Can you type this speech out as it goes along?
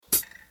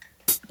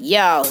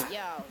Yo.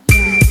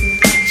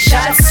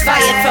 Shots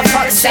fired for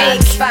fuck's sake.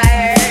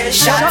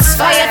 Shots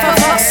fired for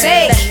fuck's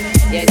sake.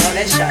 You know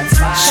that shots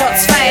fired.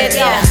 Shots fired,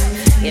 yeah.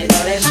 You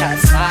know that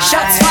shots fired.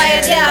 Shots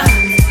fired, yeah.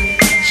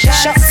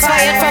 Shots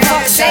fired for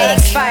fuck's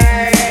sake.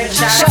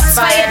 Shots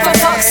fired for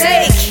fuck's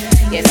sake.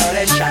 You know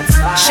that shots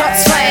fired.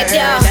 Shots fired,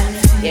 yeah.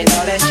 You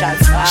know that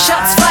shots fired.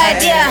 Shots fired,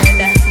 yeah.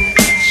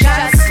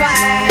 Shots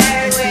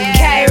fired.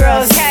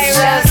 Kairos,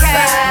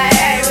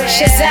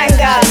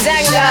 Shazanga,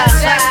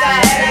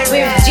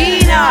 with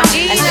Gina,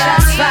 and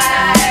shots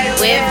fired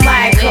with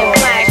Michael.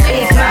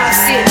 Big mouth,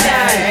 sit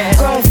down.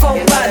 Grown folk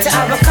about to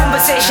have a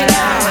conversation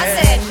now.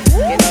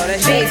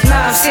 Big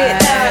mouth, sit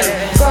down.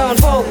 Grown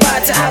folk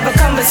about to have a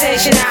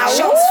conversation now.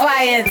 Shots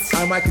fired.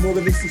 I'm Michael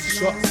Morgan, this is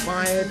Shots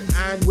Fired,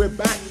 and we're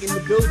back in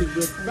the building.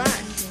 We're back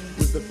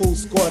with the full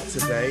squad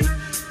today.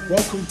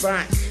 Welcome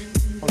back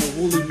on a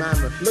woolly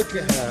mammoth. Look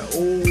at her,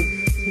 all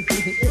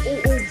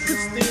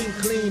pristine,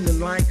 clean, and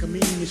like a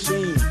mean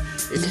machine.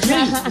 It's G.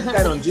 What's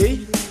going on,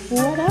 G?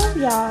 What up,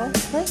 y'all?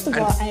 First of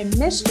all, I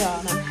missed y'all,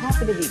 and I'm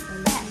happy to be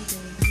back.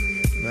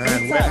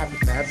 Man, we're happy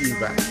to have you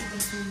back.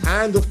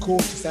 And of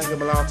course, Sanga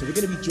Malata. We're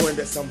going to be joined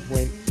at some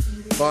point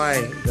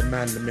by the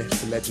man, the myth,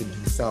 the legend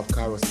himself,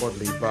 Kairos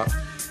Bodley. But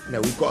you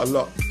know, we've got a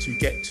lot to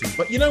get to.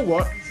 But you know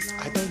what?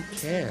 I don't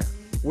care.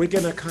 We're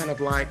going to kind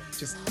of like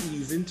just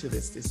ease into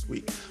this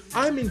week.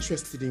 I'm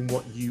interested in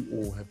what you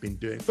all have been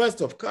doing. First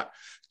off,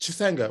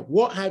 Chisanga,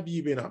 what have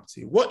you been up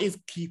to? What is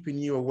keeping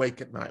you awake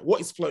at night?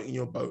 What is floating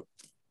your boat?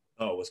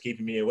 Oh, what's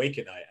keeping me awake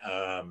at night?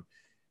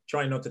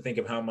 Trying not to think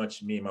of how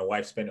much me and my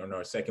wife spent on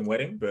our second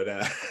wedding, but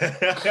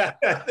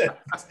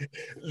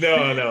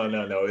no.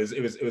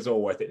 It was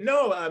all worth it.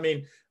 No, I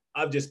mean,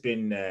 I've just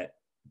been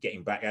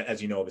getting back.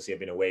 As you know, obviously, I've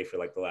been away for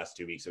like the last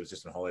 2 weeks. I was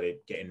just on holiday,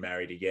 getting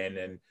married again,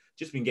 and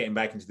just been getting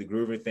back into the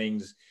groove of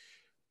things.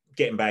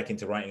 Getting back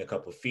into writing a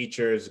couple of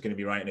features. Going to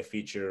be writing a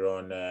feature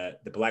on the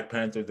Black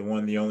Panther, the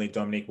one, the only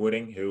Dominique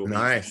Wooding, who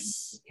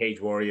nice Cage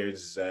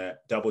Warriors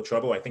Double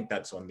Trouble. I think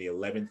that's on the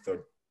 11th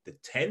or the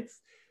 10th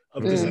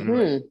of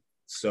December.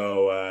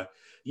 So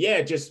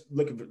yeah, just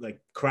looking for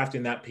like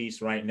crafting that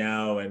piece right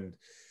now, and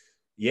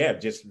yeah,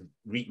 just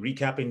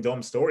recapping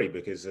Dom's story,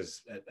 because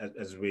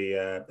as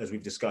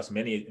we've discussed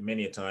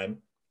many a time,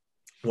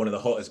 one of the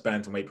hottest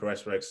bantamweight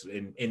prospects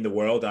in the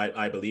world,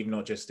 I believe,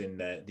 not just in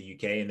the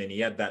UK. And then he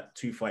had that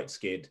 2-fight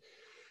skid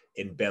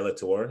in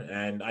Bellator,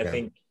 and I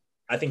think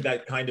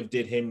that kind of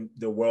did him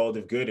the world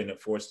of good, and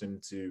it forced him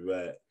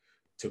to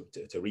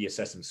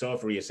reassess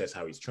himself, reassess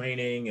how he's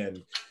training,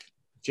 and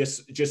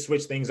just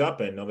switch things up.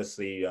 And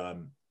obviously,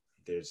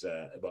 there's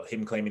about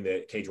him claiming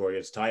the Cage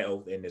Warriors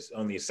title in his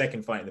only his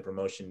second fight in the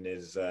promotion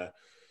is a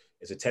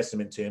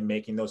testament to him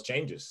making those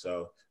changes.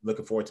 So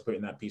looking forward to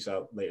putting that piece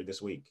out later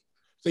this week.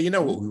 So you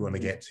know what we want to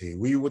get to.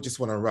 We would just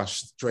want to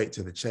rush straight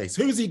to the chase.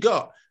 Who's he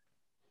got?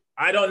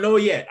 I don't know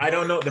yet. I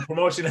don't know the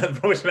promotion. I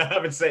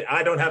haven't said.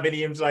 I don't have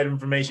any inside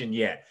information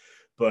yet.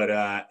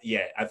 But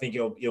yeah, I think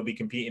he'll be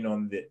competing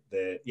on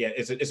the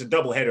it's a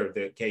double header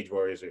the Cage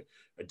Warriors are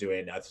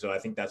doing. So I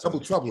think that's double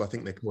trouble. I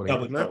think they call it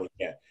double trouble.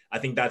 Yeah, I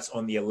think that's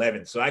on the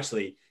 11th. So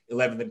actually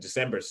 11th of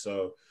December.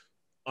 So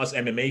us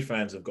MMA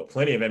fans have got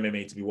plenty of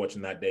MMA to be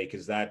watching that day,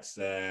 because that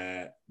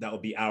will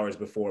be hours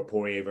before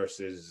Poirier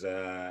versus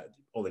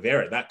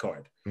Oliveira, that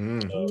card.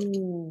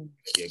 So,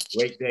 yeah,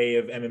 great day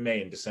of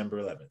MMA in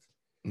December 11th.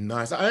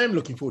 Nice. I am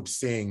looking forward to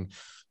seeing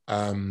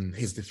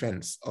his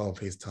defense of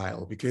his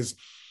title, because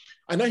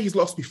I know he's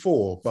lost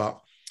before,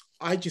 but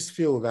I just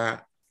feel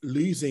that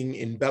losing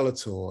in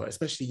Bellator,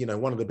 especially,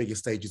 one of the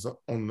biggest stages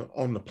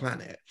on the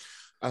planet,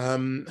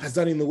 has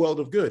done him the world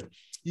of good.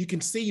 You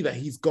can see that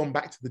he's gone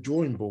back to the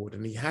drawing board,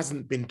 and he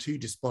hasn't been too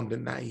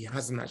despondent that he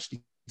hasn't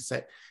actually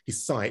set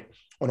his sight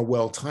on a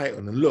world title.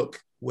 And look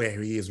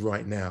where he is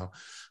right now.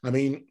 I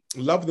mean,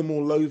 love them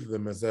or loathe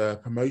them as a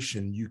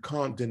promotion, you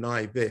can't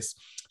deny this.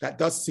 That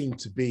does seem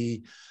to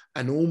be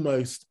an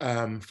almost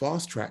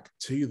fast track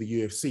to the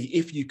UFC,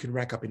 if you can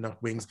rack up enough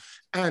wins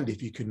and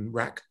if you can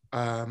rack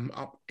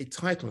up a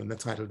title and a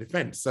title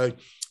defense. So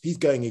he's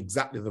going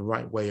exactly the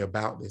right way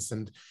about this,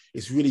 and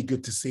it's really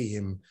good to see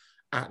him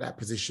at that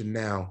position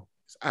now.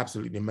 It's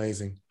absolutely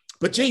amazing.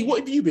 But Jay,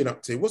 what have you been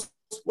up to? What's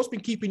been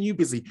keeping you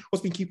busy?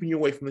 What's been keeping you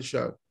away from the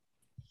show?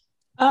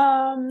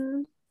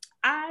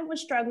 I was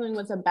struggling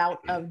with a bout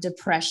of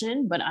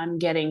depression, but I'm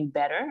getting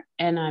better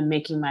and I'm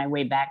making my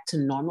way back to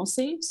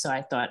normalcy. So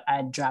I thought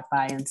I'd drop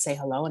by and say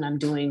hello, and I'm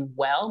doing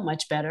well,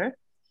 much better.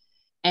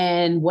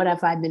 And what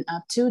have I been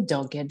up to?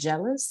 Don't get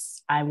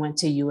jealous. I went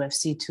to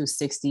UFC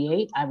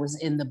 268. I was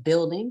in the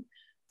building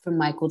for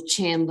Michael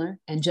Chandler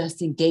and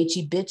Justin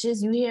Gaethje,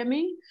 bitches. You hear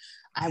me?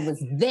 I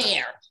was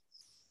there.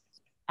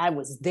 I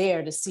was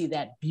there to see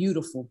that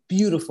beautiful,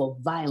 beautiful,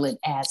 violent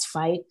ass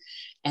fight.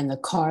 And the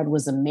card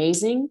was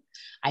amazing.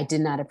 I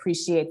did not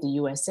appreciate the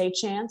USA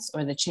chance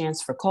or the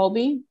chance for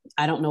Colby.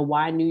 I don't know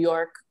why New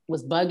York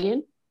was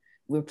bugging.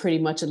 We're pretty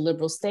much a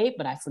liberal state,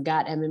 but I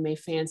forgot MMA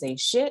fans ain't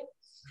shit.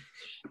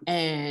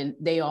 And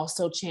they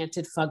also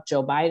chanted, fuck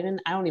Joe Biden.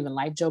 I don't even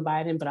like Joe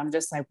Biden, but I'm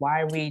just like, why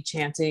are we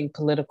chanting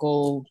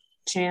political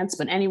chants?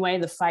 But anyway,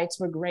 the fights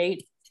were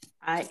great.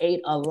 I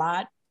ate a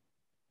lot.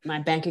 My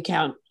bank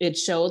account, it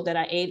showed that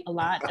I ate a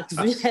lot at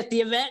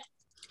the event.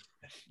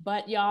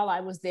 But y'all,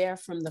 I was there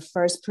from the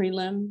first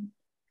prelim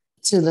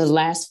to the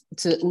last,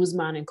 to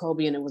Usman and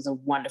Kobe, and it was a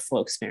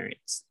wonderful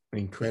experience.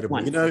 Incredible.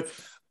 Wonderful. You know,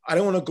 I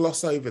don't want to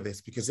gloss over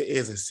this because it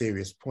is a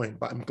serious point,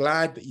 but I'm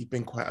glad that you've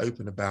been quite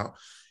open about,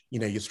 you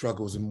know, your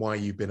struggles and why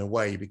you've been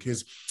away,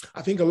 because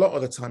I think a lot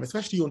of the time,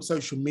 especially on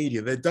social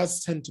media, there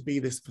does tend to be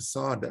this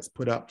facade that's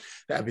put up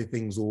that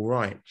everything's all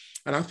right.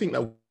 And I think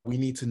that we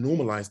need to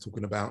normalize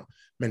talking about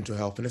mental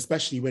health, and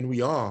especially when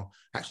we are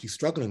actually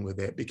struggling with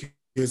it,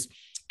 because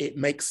it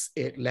makes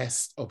it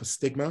less of a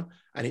stigma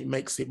and it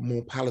makes it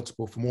more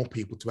palatable for more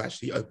people to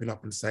actually open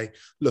up and say,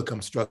 look,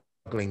 I'm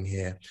struggling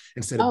here,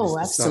 instead of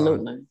this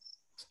absolutely.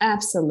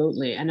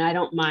 Absolutely. And I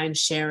don't mind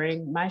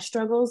sharing my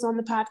struggles on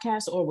the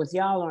podcast or with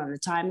y'all or on the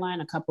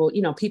timeline. A couple,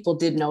 you know, people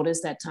did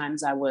notice that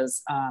times I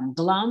was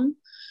glum,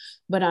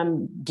 but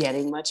I'm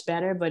getting much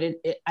better. But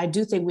I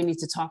do think we need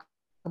to talk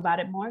about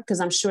it more, because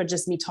I'm sure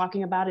just me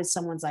talking about it,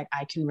 someone's like,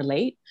 I can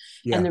relate.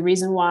 Yeah. And the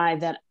reason why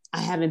that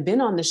I haven't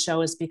been on the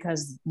show is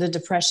because the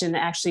depression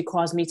actually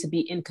caused me to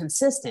be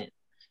inconsistent.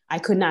 I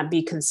could not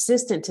be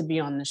consistent to be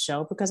on the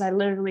show because I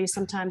literally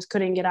sometimes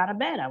couldn't get out of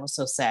bed. I was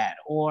so sad.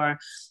 Or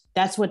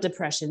that's what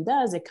depression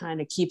does. It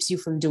kind of keeps you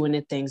from doing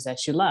the things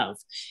that you love.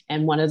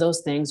 And one of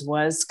those things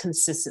was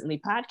consistently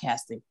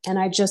podcasting. And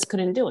I just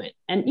couldn't do it.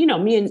 And, you know,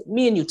 me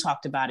and you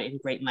talked about it in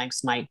great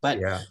lengths, Mike, but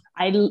yeah.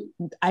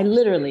 I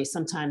literally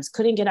sometimes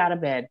couldn't get out of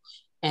bed.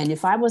 And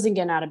if I wasn't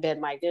getting out of bed,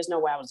 Mike, there's no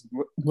way I was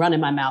running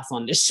my mouth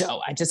on this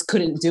show. I just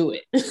couldn't do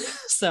it.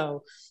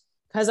 So,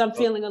 because I'm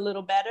feeling a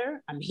little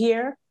better, I'm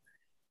here.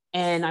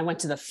 And I went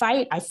to the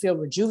fight. I feel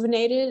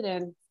rejuvenated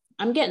and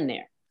I'm getting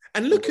there.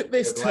 And look at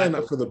this turn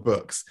up for the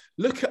books.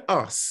 Look at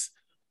us,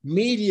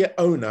 media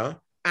owner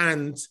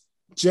and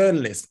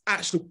journalist,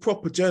 actual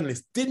proper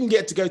journalist, didn't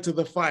get to go to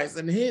the fights.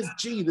 And here's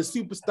G, the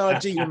superstar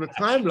G on the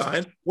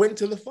timeline, went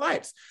to the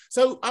fights.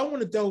 So I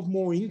want to delve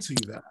more into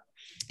that.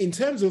 In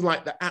terms of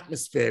like the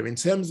atmosphere, in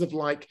terms of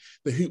like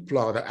the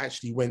hoopla that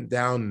actually went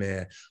down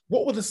there,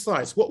 what were the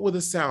sights? What were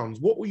the sounds?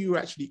 What were you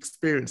actually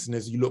experiencing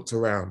as you looked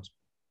around?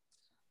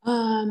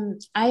 What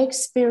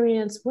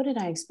did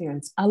I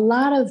experience? A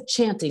lot of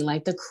chanting,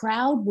 like the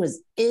crowd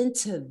was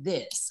into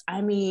this.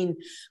 I mean,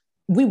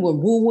 we were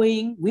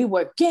wooing, we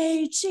were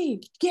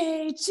Gaethje,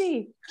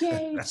 Gaethje,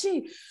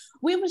 Gaethje.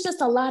 We was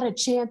just a lot of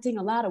chanting,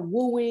 a lot of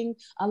wooing,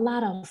 a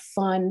lot of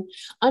fun.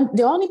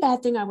 The only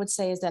bad thing I would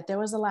say is that there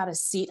was a lot of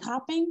seat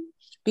hopping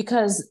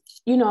because,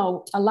 you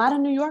know, a lot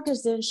of New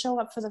Yorkers didn't show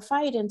up for the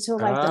fight until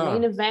like the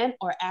main event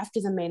or after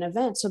the main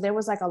event. So there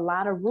was like a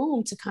lot of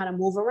room to kind of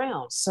move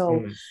around.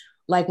 So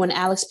like when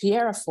Alex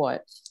Pereira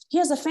fought, he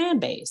has a fan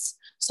base.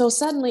 So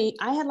suddenly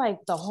I had like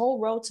the whole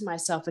row to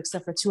myself,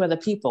 except for two other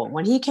people.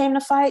 When he came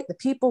to fight, the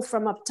people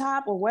from up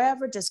top or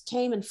wherever just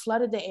came and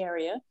flooded the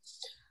area.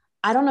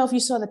 I don't know if you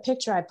saw the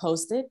picture I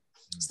posted.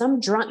 Some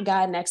drunk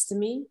guy next to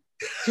me.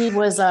 He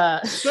was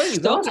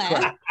don't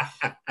laugh.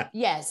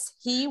 Yes,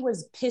 he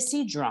was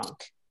pissy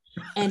drunk,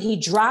 and he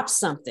dropped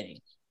something.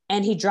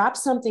 And he dropped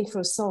something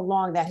for so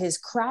long that his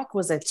crack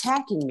was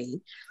attacking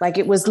me. Like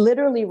it was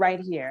literally right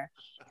here.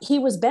 He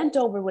was bent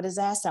over with his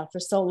ass out for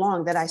so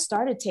long that I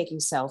started taking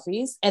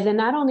selfies. And then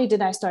not only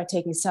did I start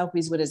taking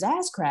selfies with his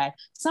ass crack,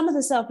 some of the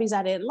selfies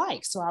I didn't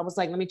like. So I was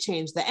like, let me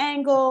change the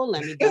angle.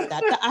 Let me get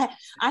that.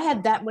 I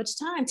had that much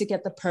time to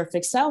get the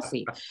perfect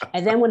selfie.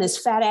 And then when his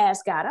fat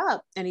ass got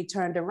up and he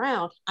turned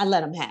around, I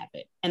let him have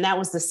it. And that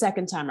was the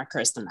second time I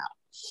cursed him out.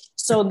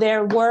 So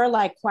there were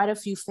like quite a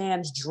few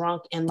fans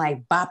drunk and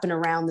like bopping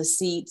around the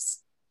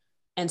seats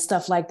and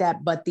stuff like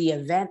that. But the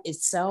event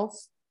itself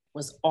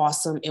was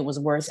awesome. It was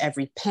worth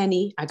every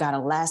penny. I got a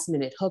last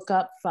minute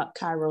hookup. Fuck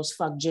Kairos,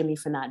 fuck Jimmy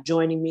for not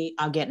joining me.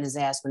 I'll get in his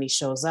ass when he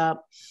shows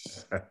up.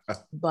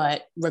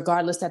 But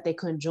regardless that they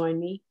couldn't join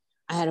me,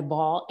 I had a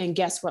ball. And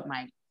guess what,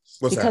 Mike?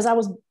 Because I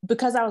was by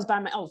because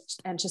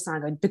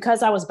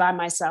I was by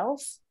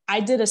myself, I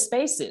did a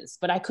Spaces,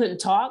 but I couldn't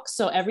talk.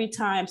 So every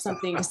time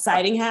something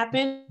exciting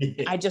happened,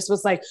 I just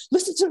was like,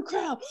 listen to the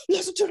crowd,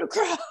 listen to the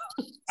crowd.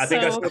 I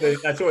think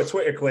I saw a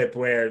Twitter clip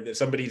where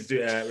somebody's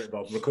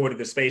recorded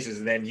the Spaces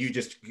and then you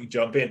just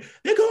jump in.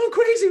 They're going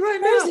crazy right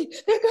now.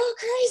 They're going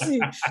crazy.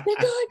 They're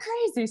going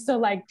crazy. So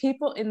like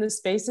people in the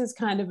Spaces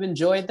kind of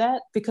enjoyed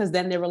that because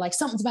then they were like,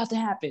 something's about to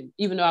happen,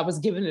 even though I was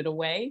giving it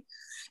away.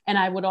 And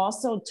I would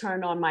also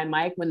turn on my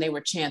mic when they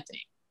were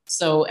chanting.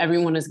 So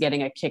everyone is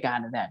getting a kick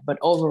out of that. But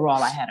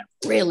overall, I had a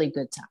really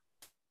good time.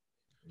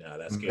 No,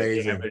 that's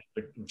amazing.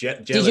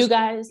 Good.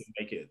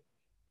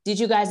 Did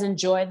you guys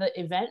enjoy the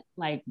event?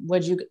 Like,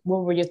 what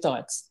were your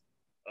thoughts?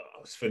 It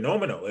was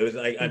phenomenal. It was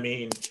like, I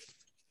mean,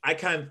 I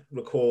can't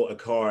recall a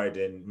card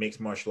in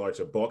mixed martial arts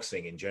or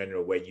boxing in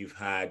general where you've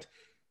had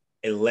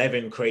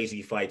 11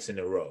 crazy fights in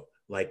a row.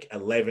 Like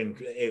 11,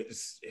 it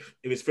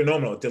was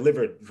phenomenal. It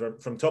delivered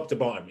from top to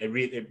bottom. It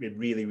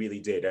really, really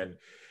did. And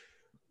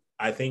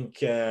I think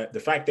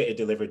the fact that it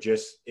delivered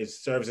just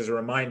serves as a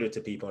reminder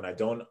to people, and I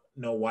don't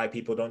know why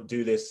people don't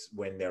do this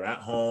when they're at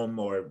home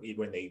or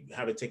when they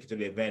have a ticket to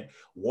the event.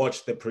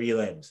 Watch the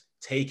prelims,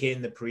 take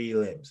in the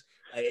prelims.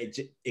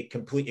 It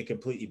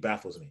completely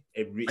baffles me.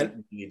 It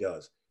really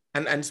does.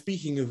 And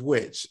speaking of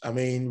which, I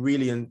mean,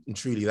 really and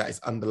truly, that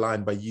is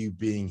underlined by you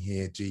being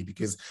here, G,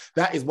 because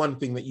that is one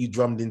thing that you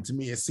drummed into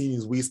me as soon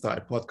as we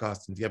started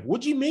podcasting together.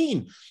 What do you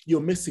mean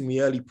you're missing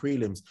the early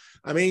prelims?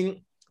 I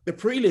mean, the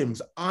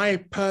prelims,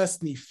 I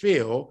personally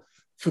feel,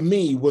 for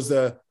me, was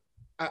a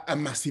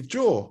massive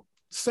draw.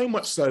 So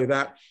much so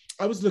that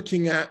I was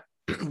looking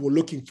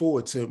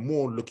forward to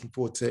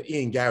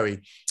Ian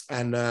Garry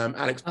and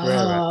Alex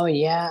Pereira. Oh,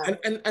 yeah.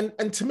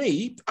 And to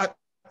me,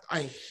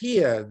 I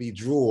hear the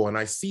draw and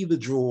I see the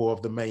draw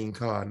of the main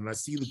card and I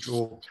see the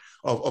draw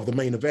of the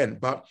main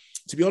event. But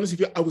to be honest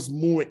with you, I was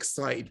more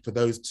excited for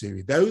those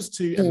two. Those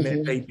two and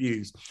their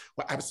debuts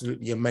were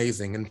absolutely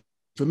amazing. And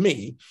for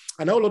me,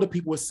 I know a lot of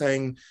people were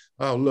saying,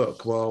 oh,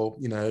 look, well,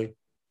 you know,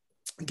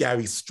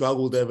 Gary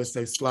struggled ever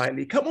so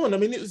slightly. Come on, I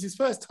mean, it was his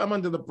first time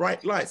under the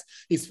bright lights,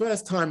 his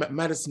first time at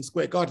Madison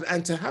Square Garden,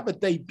 and to have a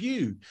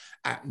debut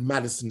at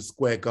Madison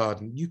Square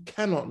Garden, you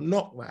cannot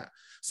knock that.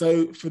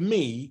 So for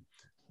me,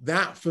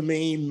 that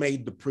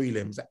made the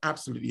prelims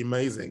absolutely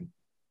amazing.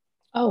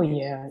 Oh,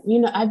 yeah. You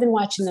know, I've been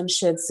watching them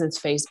shit since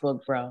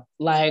Facebook, bro.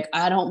 Like,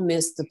 I don't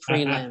miss the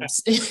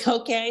prelims.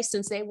 Okay?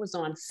 Since they was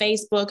on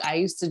Facebook, I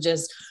used to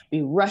just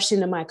be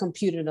rushing to my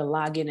computer to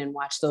log in and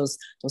watch those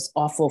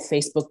awful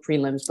Facebook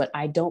prelims, but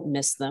I don't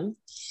miss them.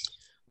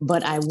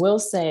 But I will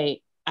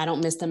say, I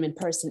don't miss them in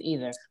person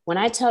either. When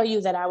I tell you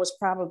that I was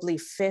probably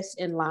 5th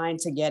in line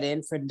to get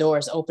in for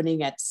doors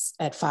opening at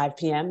 5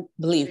 p.m.,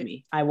 believe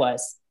me, I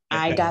was.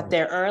 I got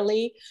there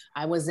early.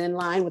 I was in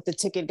line with the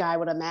ticket guy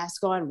with a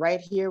mask on right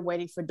here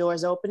waiting for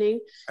doors opening.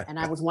 And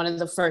I was one of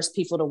the first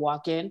people to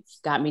walk in,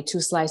 got me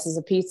 2 slices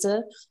of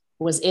pizza,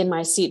 was in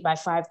my seat by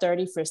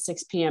 5:30 for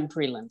 6 p.m.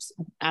 prelims.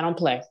 I don't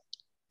play.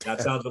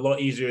 That sounds a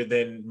lot easier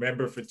than,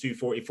 remember, for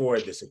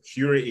 244, the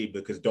security,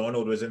 because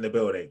Donald was in the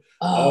building.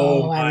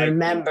 Oh, I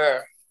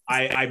remember.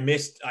 I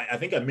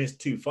think I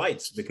missed 2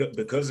 fights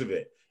because of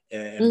it.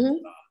 And,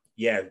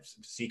 yeah,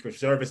 Secret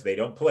Service, they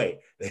don't play.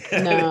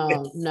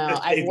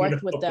 No. I've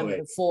worked with them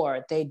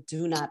before. They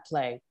do not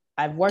play.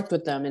 I've worked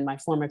with them in my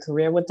former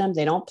career with them.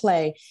 They don't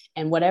play.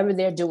 And whatever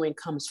they're doing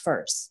comes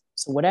first.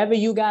 So whatever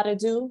you got to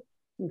do,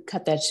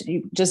 cut that.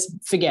 You just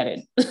forget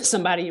it.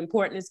 Somebody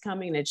important is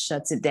coming and it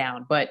shuts it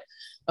down. But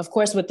of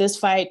course, with this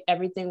fight,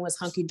 everything was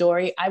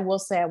hunky-dory. I will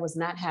say I was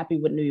not happy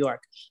with New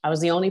York. I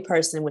was the only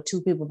person with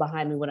 2 people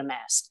behind me with a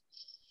mask.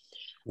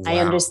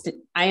 Wow.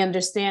 I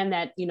understand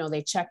that, you know,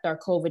 they checked our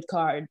COVID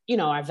card, you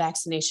know, our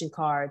vaccination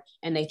card,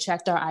 and they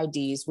checked our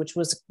IDs, which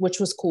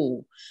was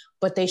cool,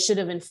 but they should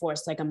have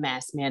enforced like a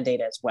mask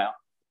mandate as well.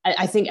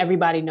 I think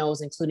everybody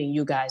knows, including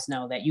you guys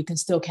know, that you can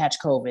still catch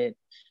COVID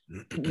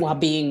while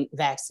being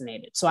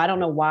vaccinated. So I don't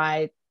know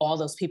why all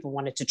those people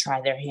wanted to try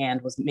their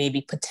hand with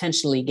maybe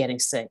potentially getting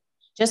sick.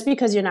 Just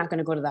because you're not going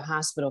to go to the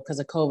hospital because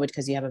of COVID,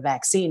 because you have a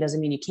vaccine, doesn't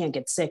mean you can't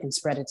get sick and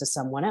spread it to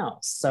someone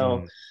else.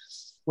 So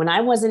when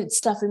I wasn't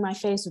stuffing my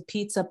face with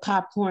pizza,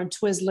 popcorn,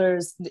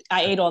 Twizzlers,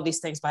 I ate all these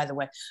things, by the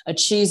way, a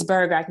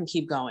cheeseburger, I can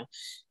keep going.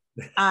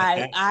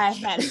 I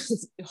had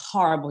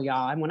horrible,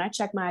 y'all. And when I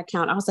checked my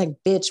account, I was like,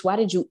 bitch, why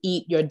did you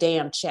eat your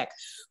damn check?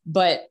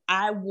 But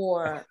I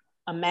wore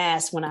a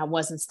mask when I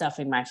wasn't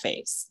stuffing my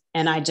face.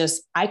 And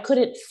I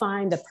couldn't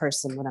find a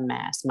person with a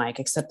mask, Mike,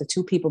 except the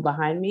 2 people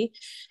behind me.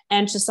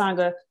 And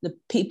Chisanga, the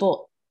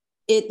people,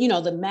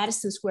 the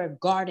Madison Square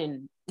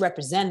Garden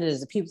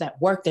representatives, the people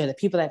that work there, the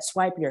people that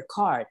swipe your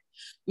card,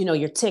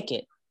 your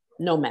ticket,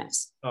 no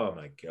mask. Oh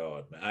my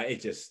God, man.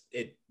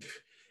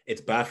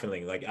 It's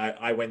baffling. Like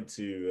I went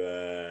to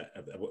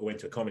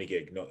a comedy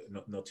gig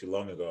not too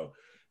long ago,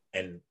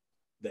 and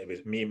it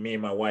was me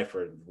and my wife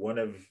were one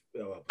of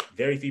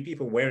very few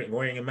people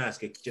wearing a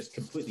mask. It just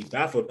completely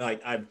baffled.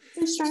 Like I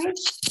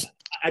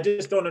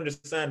just don't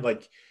understand.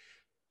 Like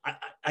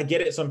I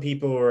get it. Some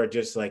people are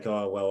just like,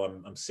 oh well,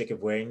 I'm sick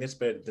of wearing this,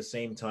 but at the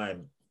same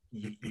time,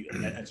 you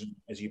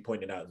as you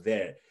pointed out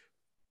there,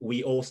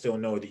 we all still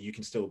know that you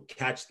can still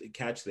catch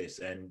this,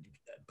 and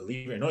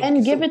believe it or not,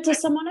 and give it to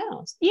someone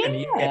else. Yeah,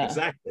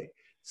 exactly.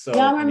 So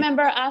y'all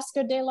remember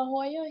Oscar De La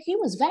Hoya? He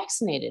was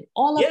vaccinated,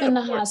 all up in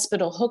the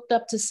hospital, hooked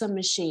up to some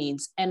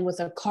machines, and with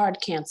a card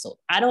canceled.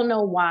 I don't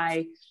know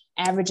why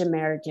average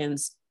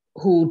Americans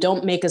who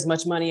don't make as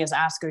much money as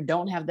Oscar,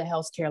 don't have the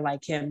healthcare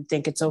like him,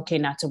 think it's okay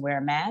not to wear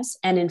a mask.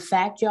 And in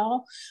fact,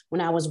 y'all, when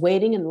I was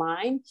waiting in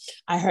line,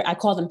 I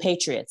call them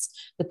patriots.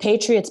 The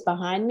patriots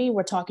behind me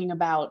were talking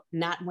about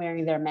not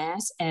wearing their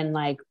masks and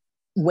like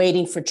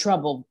waiting for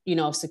trouble,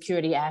 if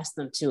security asked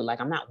them to,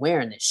 like, I'm not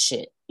wearing this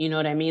shit. You know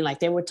what I mean?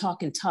 Like they were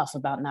talking tough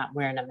about not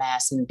wearing a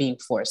mask and being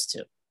forced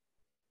to.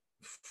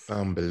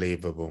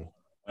 Unbelievable.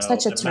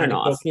 Such a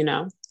turnoff,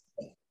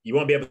 You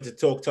won't be able to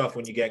talk tough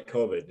when you get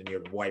COVID and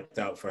you're wiped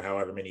out for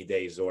however many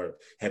days, or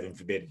heaven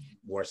forbid,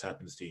 worse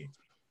happens to you.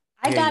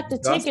 I got the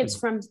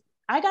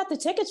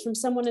tickets from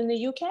someone in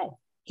the UK.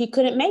 He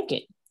couldn't make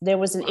it. There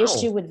was an Wow.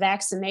 issue with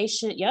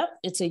vaccination. Yep,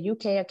 it's a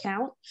UK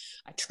account.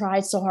 I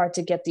tried so hard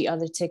to get the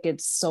other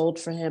tickets sold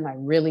for him. I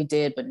really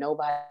did, but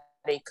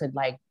nobody could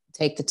like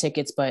take the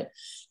tickets. But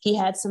he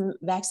had some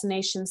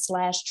vaccination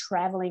 /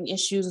 traveling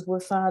issues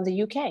with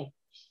the UK.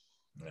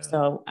 Yeah.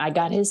 So I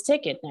got his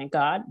ticket, thank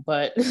God.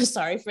 But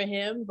sorry for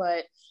him.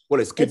 But well,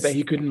 it's good that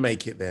he couldn't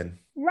make it then.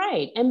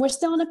 Right. And we're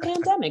still in a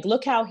pandemic.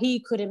 Look how he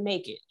couldn't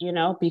make it, you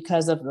know,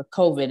 because of the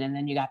COVID. And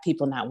then you got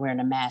people not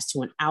wearing a mask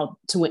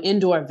to an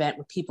indoor event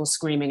with people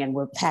screaming and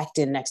we're packed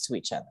in next to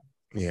each other.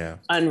 Yeah.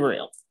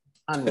 Unreal.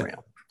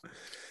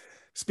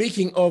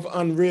 Speaking of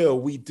unreal,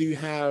 we do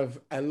have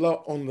a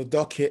lot on the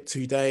docket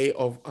today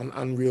of an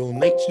unreal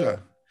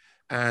nature.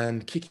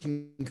 And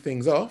kicking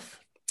things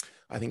off,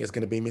 I think it's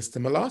going to be Mr.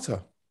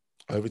 Malata.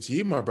 Over to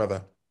you, my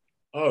brother.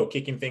 Oh,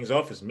 kicking things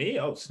off is me?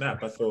 Oh,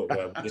 snap. I thought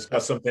we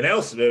discussed something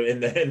else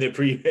in the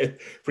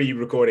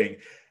pre-recording.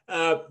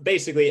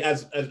 Basically,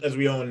 as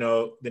we all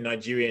know, the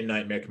Nigerian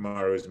Nightmare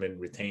Kamaru has been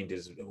retained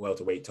his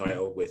welterweight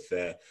title with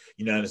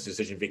unanimous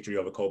decision victory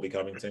over Colby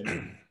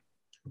Covington.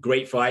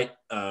 Great fight.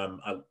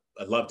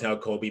 I loved how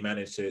Colby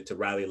managed to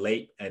rally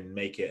late and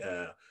make it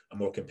a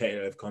more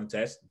competitive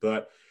contest.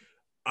 But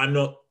I'm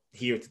not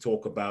here to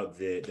talk about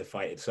the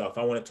fight itself.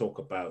 I want to talk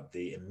about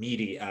the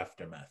immediate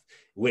aftermath,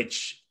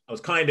 which I was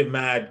kind of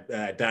mad,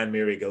 Dan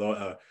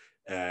Mirigalota,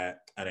 and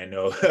I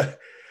know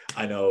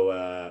I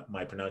know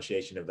my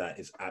pronunciation of that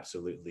is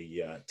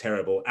absolutely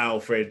terrible.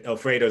 Alfredo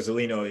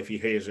Zolino, if he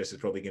hears this, is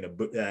probably going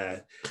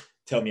to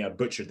tell me I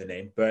butchered the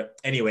name. But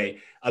anyway,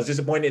 I was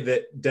disappointed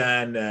that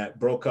Dan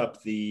broke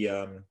up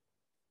the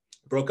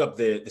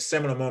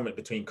seminal moment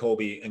between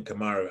Colby and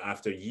Kamaru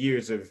after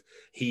years of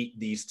heat.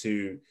 These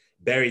two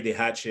buried the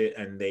hatchet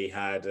and they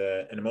had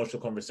an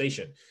emotional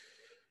conversation.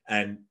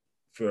 And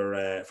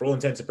for all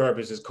intents and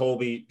purposes,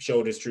 Colby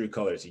showed his true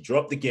colors. He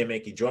dropped the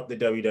gimmick, he dropped the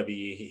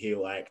WWE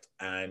heel act,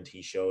 and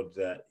he showed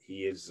that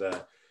he is,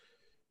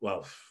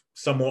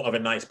 somewhat of a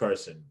nice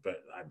person.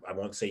 But I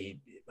won't say he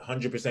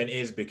 100%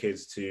 is,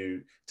 because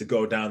to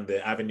go down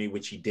the avenue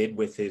which he did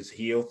with his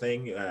heel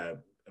thing,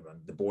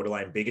 the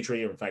borderline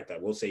bigotry, or in fact, I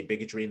will say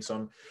bigotry in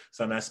some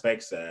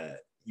aspects,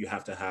 you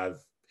have to have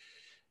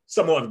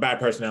somewhat of a bad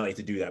personality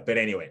to do that. But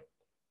anyway,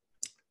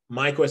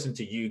 my question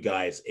to you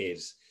guys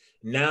is,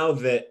 now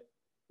that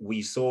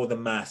we saw the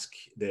mask,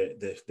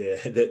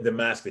 the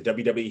mask, the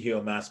WWE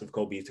heel mask with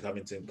Colby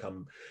Covington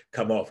come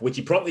off, which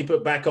he promptly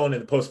put back on in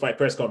the post-fight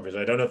press conference.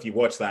 I don't know if you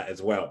watched that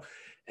as well.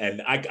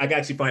 And I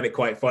actually find it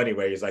quite funny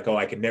where he's like, oh,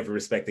 I can never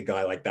respect a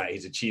guy like that.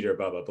 He's a cheater,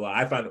 blah, blah, blah.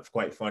 I found it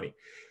quite funny.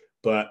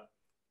 But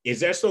is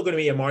there still going to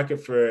be a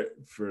market for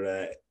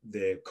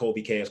the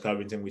Colby Chaos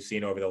Covington we've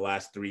seen over the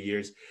last 3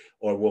 years?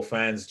 Or will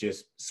fans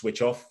just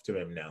switch off to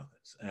him now?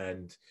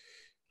 And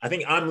I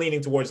think I'm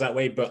leaning towards that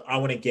way, but I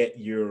want to get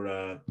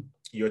your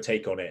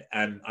take on it.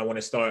 And I want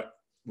to start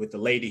with the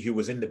lady who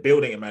was in the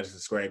building at Madison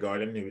Square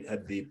Garden, who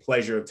had the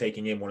pleasure of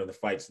taking in one of the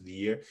fights of the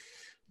year.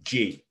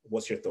 G,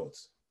 what's your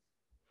thoughts?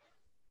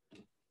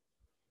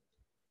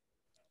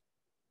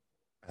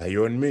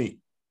 You're on mute.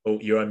 Oh,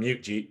 you're on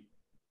mute, G.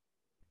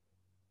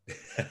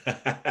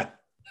 I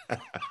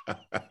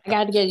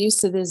got to get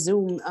used to this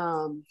Zoom,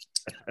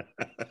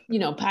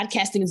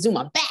 podcasting Zoom.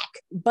 I'm back.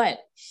 But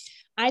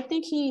I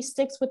think he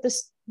sticks with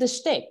the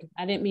shtick.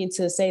 I didn't mean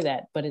to say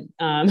that, but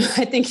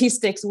I think he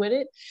sticks with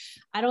it.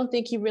 I don't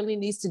think he really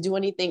needs to do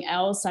anything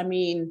else. I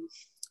mean,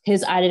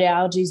 his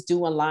ideologies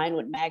do align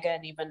with MAGA,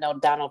 and even though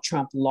Donald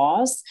Trump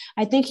lost,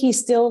 I think he's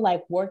still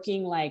like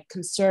working like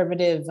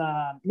conservative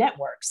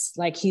networks.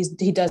 Like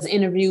he does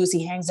interviews,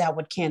 he hangs out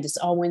with Candace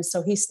Owens,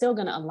 so he's still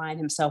going to align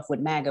himself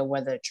with MAGA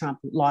whether Trump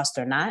lost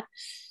or not.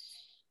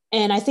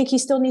 And I think he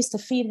still needs to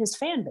feed his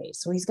fan base.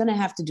 So he's going to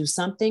have to do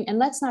something. And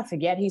let's not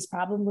forget, he's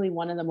probably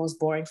one of the most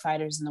boring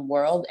fighters in the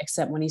world,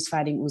 except when he's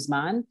fighting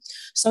Usman.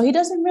 So he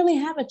doesn't really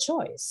have a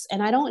choice.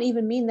 And I don't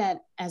even mean that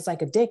as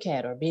like a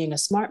dickhead or being a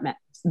smart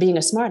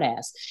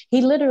ass.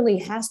 He literally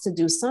has to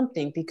do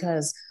something,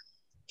 because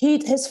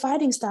his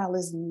fighting style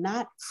is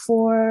not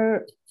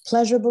for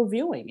pleasurable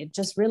viewing. It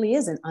just really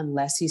isn't,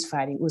 unless he's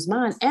fighting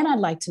Usman. And I'd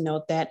like to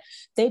note that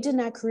they did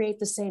not create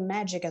the same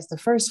magic as the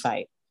first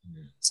fight.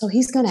 So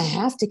he's going to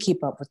have to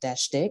keep up with that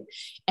shtick.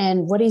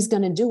 And what he's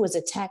going to do is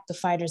attack the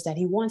fighters that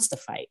he wants to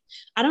fight.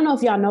 I don't know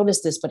if y'all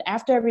noticed this, but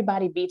after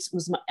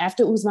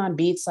Usman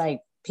beats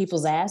like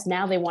people's ass,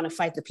 now they want to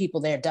fight the people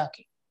they're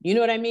ducking. You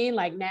know what I mean?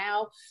 Like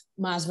now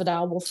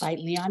Masvidal will fight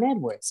Leon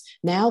Edwards.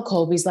 Now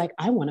Colby's like,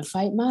 I want to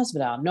fight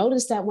Masvidal.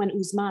 Notice that when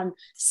Usman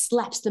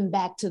slaps them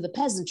back to the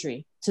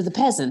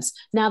peasants,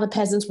 now the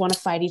peasants want to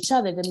fight each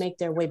other to make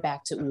their way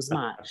back to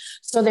Usman.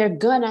 So he's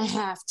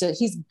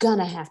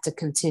gonna have to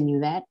continue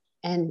that.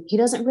 And he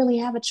doesn't really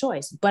have a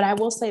choice. But I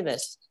will say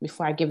this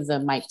before I give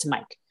the mic to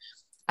Mike.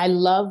 I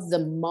love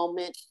the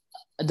moment,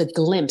 the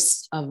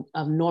glimpse of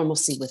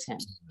normalcy with him,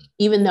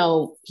 even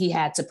though he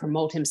had to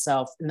promote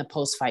himself in the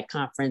post-fight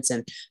conference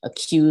and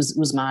accuse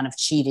Usman of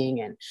cheating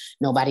and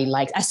nobody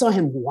liked. I saw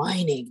him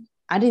whining.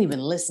 I didn't even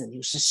listen. He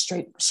was just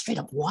straight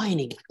up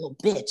whining like a little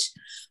bitch.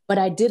 But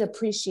I did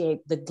appreciate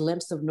the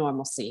glimpse of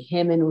normalcy,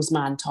 him and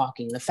Usman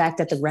talking, the fact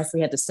that the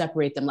referee had to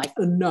separate them, like,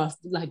 enough,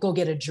 like, go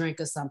get a drink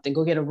or something,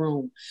 go get a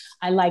room.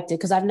 I liked it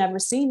because I've never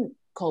seen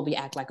Colby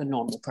act like a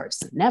normal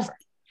person, never.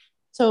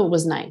 So it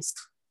was nice.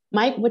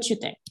 Mike, what you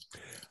think?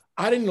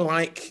 I didn't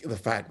like the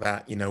fact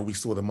that, you know, we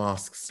saw the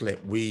mask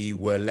slip. We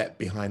were let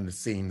behind the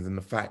scenes, and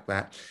the fact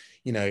that,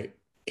 you know,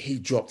 he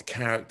dropped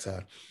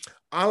character.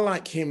 I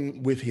like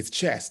him with his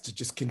chest to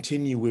just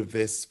continue with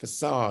this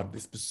facade,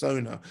 this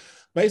persona,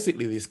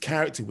 basically this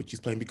character which he's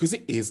playing, because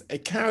it is a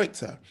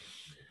character.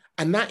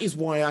 And that is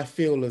why I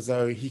feel as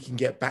though he can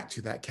get back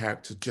to that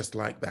character just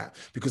like that.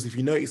 Because if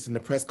you noticed in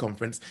the press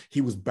conference, he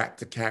was back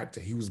to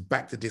character. He was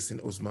back to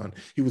dissing Usman.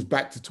 He was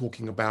back to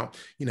talking about,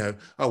 you know,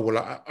 oh,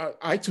 well,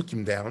 I took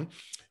him down.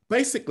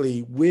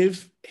 Basically,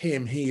 with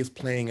him, he is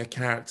playing a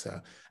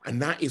character. And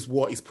that is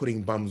what is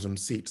putting bums on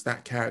seats,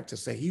 that character.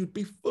 So he would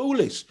be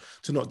foolish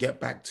to not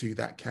get back to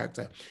that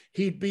character.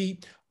 He'd be,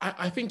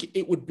 I think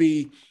it would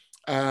be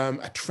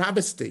a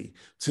travesty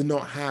to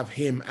not have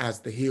him as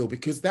the heel,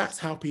 because that's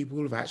how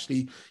people have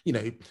actually, you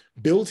know,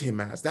 built him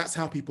as. That's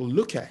how people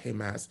look at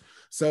him as.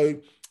 So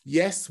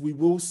yes, we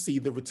will see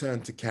the return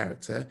to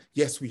character.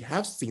 Yes, we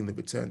have seen the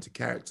return to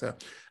character.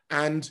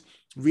 And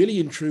really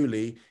and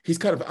truly, he's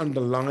kind of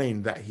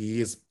underlined that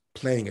he is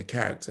playing a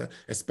character,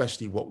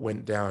 especially what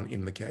went down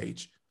in the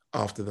cage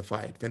after the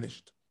fight had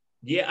finished.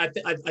 Yeah, I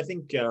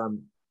think,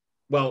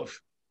 well,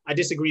 I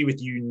disagree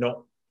with you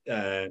not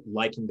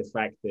liking the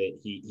fact that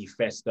he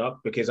fessed up,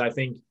 because I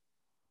think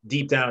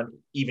deep down,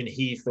 even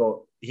he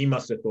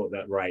must have thought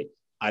that, right,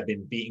 I've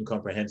been beaten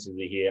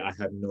comprehensively here. I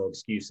have no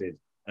excuses.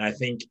 And I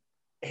think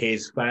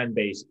his fan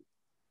base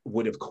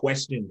would have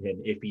questioned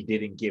him if he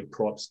didn't give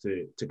props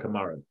to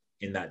Kamaru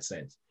in that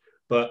sense.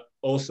 But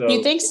also,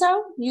 you think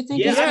so? You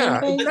think?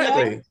 Yeah, exactly.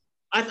 Yeah?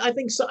 I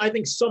think so. I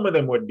think some of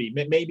them would be,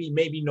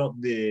 maybe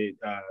not the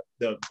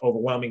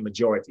overwhelming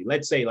majority.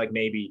 Let's say like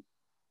maybe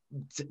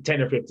 10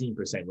 or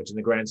 15%, which in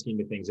the grand scheme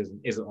of things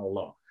isn't a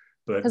lot.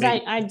 But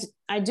because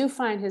I do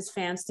find his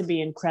fans to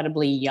be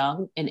incredibly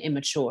young and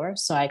immature.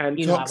 So I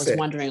was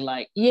wondering,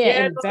 like,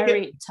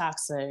 very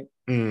toxic.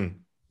 Mm.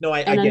 No,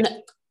 I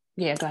get.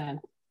 Yeah, go ahead.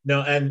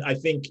 No, and I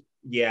think,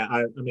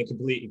 I'm in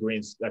complete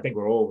agreement. I think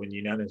we're all in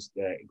unanimous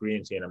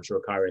agreement here, and I'm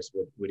sure Kairos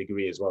would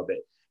agree as well,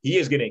 that he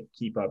is going to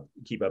keep up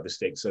the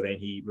stick, so then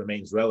he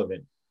remains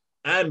relevant,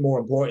 and more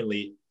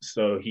importantly,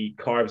 so he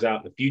carves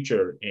out the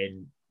future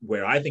in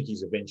where I think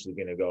he's eventually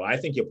going to go. I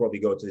think he'll probably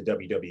go to the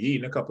WWE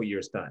in a couple of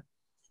years' time.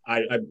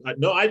 I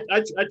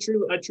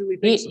truly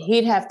think so.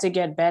 He'd have to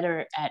get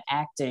better at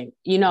acting.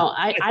 You know,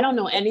 I don't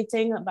know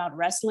anything about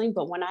wrestling,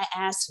 but when I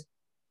ask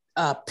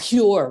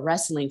pure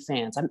wrestling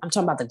fans, I'm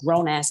talking about the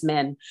grown-ass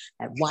men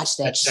that watch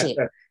that shit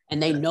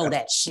and they know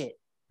that shit.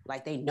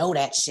 Like, they know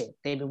that shit.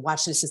 They've been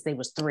watching since they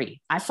was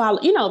 3. I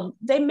follow, you know,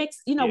 they mix,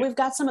 you know, we've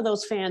got some of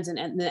those fans in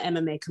the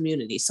MMA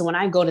community. So when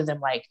I go to them,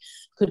 like,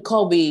 could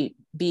Colby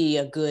be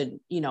a good,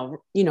 you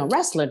know,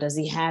 wrestler? Does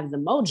he have the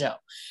mojo?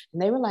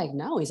 And they were like,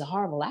 no, he's a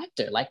horrible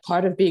actor. Like,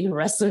 part of being a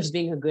wrestler is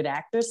being a good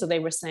actor. So they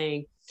were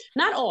saying,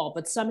 not all,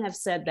 but some have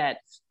said that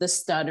the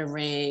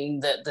stuttering,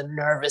 the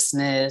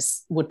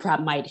nervousness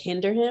might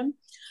hinder him.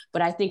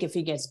 But I think if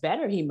he gets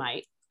better, he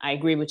might. I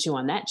agree with you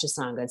on that,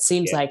 Chisanga. It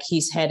seems like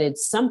he's headed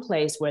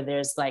someplace where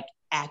there's like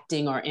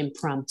acting or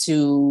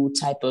impromptu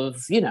type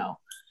of, you know,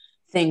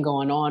 thing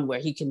going on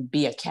where he can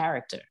be a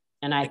character.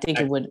 And I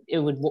think it would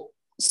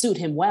suit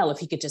him well if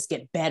he could just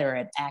get better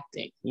at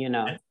acting, you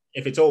know.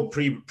 If it's all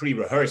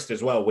pre-rehearsed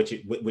as well, which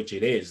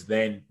it is,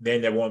 then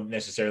there won't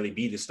necessarily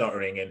be the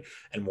stuttering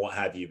and what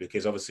have you,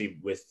 because obviously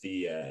with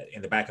the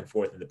in the back and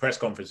forth in the press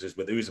conferences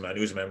with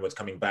Usman was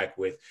coming back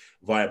with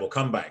viable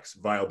comebacks,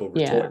 viable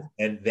retorts,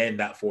 and then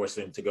that forced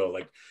him to go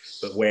like.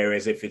 But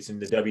whereas if it's in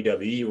the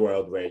WWE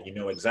world where you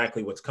know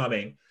exactly what's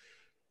coming,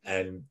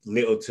 and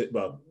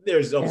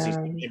there's obviously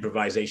some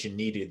improvisation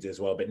needed as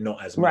well, but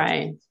not as much.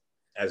 Right.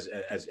 As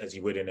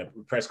you would in a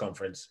press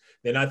conference,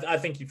 then I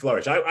think you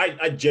flourish.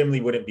 I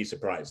generally wouldn't be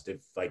surprised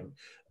if like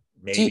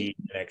maybe in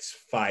the next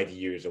 5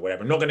 years or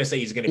whatever. I'm not going to say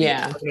he's going to be.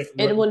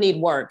 It will need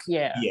work.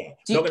 Yeah. Do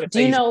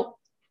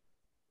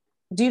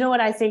you know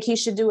what I think he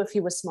should do if he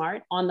was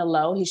smart? On the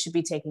low, he should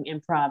be taking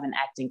improv and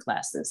acting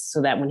classes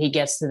so that when he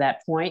gets to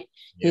that point,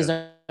 he's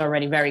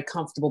already very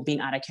comfortable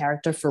being out of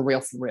character for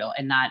real,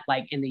 and not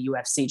like in the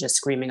UFC just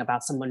screaming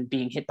about someone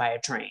being hit by a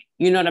train.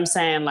 You know what I'm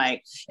saying?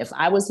 Like, if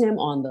I was him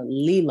on the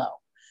Lilo,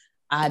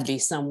 I'd be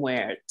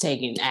somewhere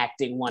taking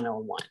acting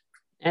 101.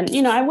 And,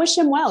 you know, I wish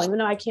him well, even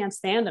though I can't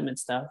stand him and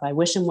stuff. I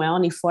wish him well,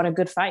 and he fought a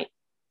good fight.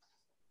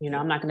 You know,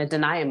 I'm not going to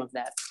deny him of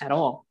that at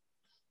all.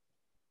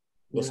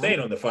 Well,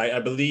 staying on the fight, I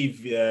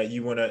believe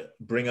you want to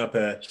bring up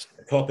a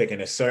topic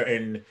and a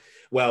certain,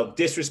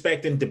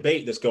 disrespect and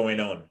debate that's going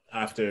on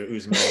after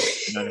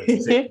Usman's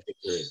victory.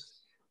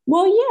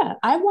 Well, yeah,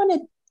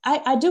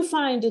 I do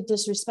find it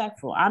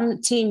disrespectful.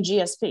 I'm team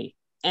GSP.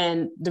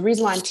 And the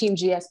reason why I'm Team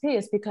GSP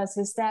is because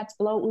his stats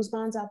blow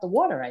Usman's out the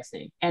water, I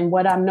think. And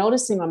what I'm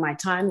noticing on my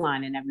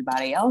timeline and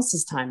everybody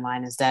else's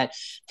timeline is that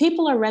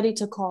people are ready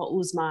to call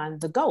Usman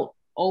the GOAT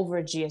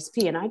over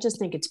GSP. And I just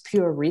think it's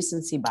pure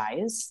recency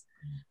bias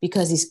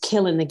because he's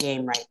killing the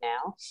game right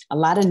now. A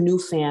lot of new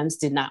fans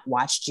did not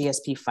watch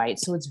GSP fight.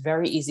 So it's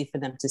very easy for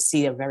them to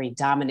see a very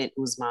dominant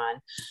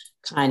Usman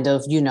kind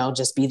of,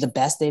 just be the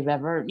best they've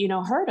ever,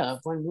 heard of.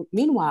 When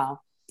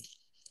meanwhile,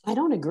 I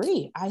don't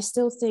agree. I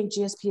still think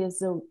GSP is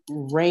the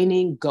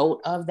reigning GOAT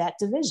of that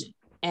division.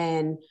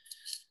 And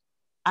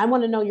I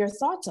want to know your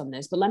thoughts on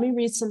this, but let me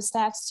read some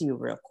stats to you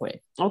real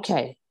quick.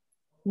 Okay.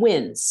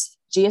 Wins.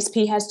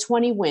 GSP has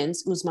 20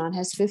 wins. Usman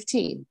has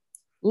 15.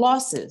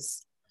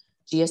 Losses.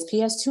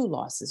 GSP has 2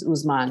 losses.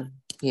 Usman,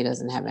 he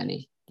doesn't have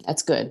any.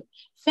 That's good.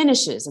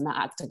 Finishes in the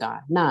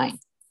octagon, 9.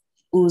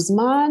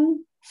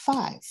 Usman,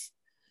 5.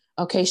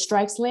 Okay.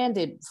 Strikes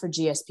landed for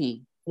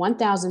GSP.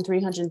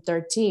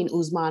 1,313,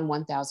 Usman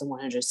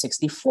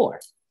 1,164.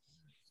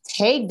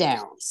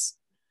 Takedowns.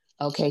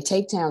 Okay,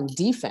 takedown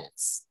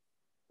defense.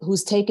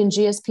 Who's taken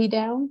GSP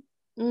down?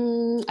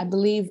 I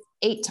believe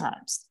 8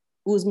 times.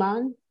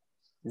 Usman,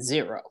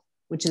 0,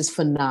 which is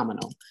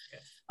phenomenal.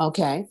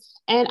 Okay,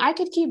 and I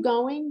could keep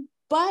going,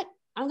 but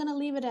I'm going to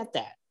leave it at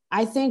that.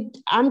 I think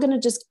I'm going to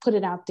just put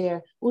it out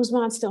there.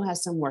 Usman still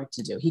has some work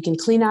to do. He can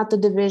clean out the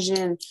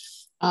division.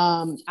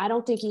 I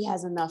don't think he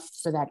has enough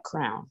for that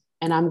crown.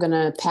 And I'm going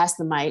to pass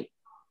the mic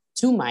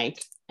to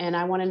Mike. And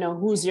I want to know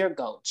who's your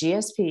GOAT,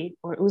 GSP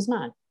or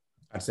Usman?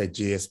 I'd say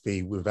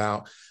GSP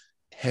without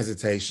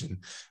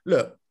hesitation.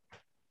 Look,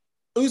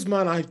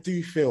 Usman, I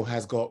do feel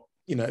has got,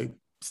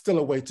 still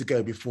a way to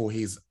go before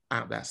he's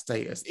at that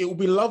status. It will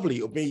be lovely.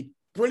 It will be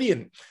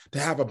brilliant to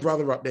have a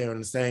brother up there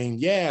and saying,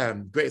 yeah,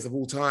 greatest of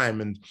all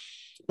time.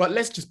 But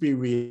let's just be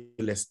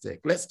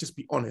realistic. Let's just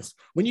be honest.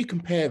 When you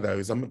compare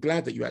those, I'm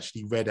glad that you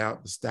actually read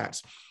out the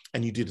stats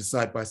and you did a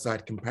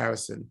side-by-side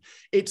comparison.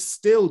 It's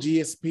still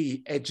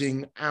GSP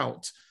edging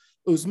out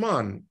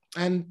Usman.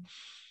 And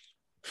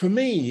for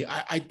me,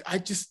 I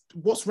just,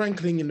 what's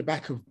rankling in the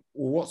back of,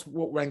 or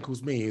what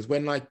rankles me is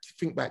when I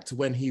think back to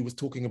when he was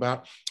talking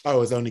about, I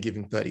was only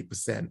giving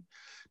 30%.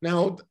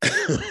 Now,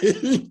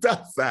 who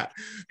does that?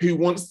 Who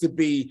wants to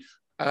be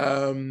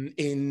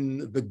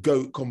in the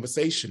GOAT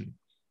conversation?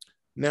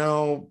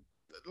 Now,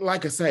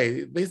 like I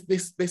say,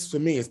 this for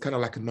me is kind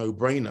of like a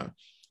no-brainer.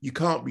 You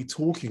can't be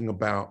talking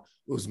about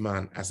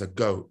Usman as a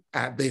GOAT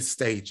at this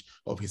stage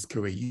of his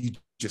career. You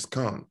just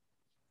can't.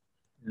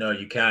 No,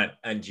 you can't.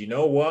 And you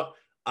know what?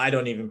 I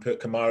don't even put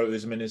Kamaru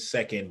Usman as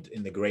second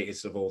in the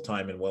greatest of all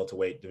time in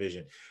welterweight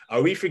division.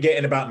 Are we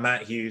forgetting about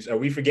Matt Hughes? Are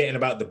we forgetting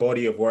about the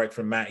body of work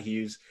from Matt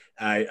Hughes?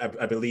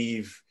 I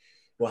believe,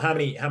 well, how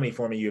many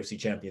former UFC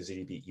champions did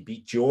he beat? He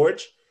beat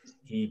George.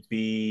 He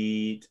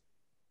beat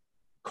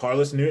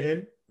Carlos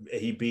Newton.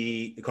 He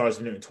beat Carlos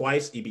Newton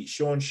twice. He beat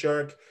Sean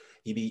Sherk.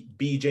 He beat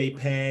BJ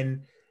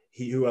Penn.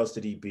 Who else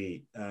did he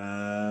beat?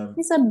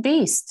 He's a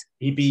beast.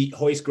 He beat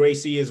Hoist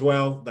Gracie as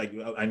well. Like,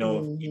 I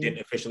know he didn't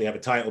officially have a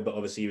title, but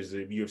obviously he was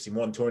a UFC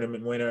 1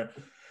 tournament winner.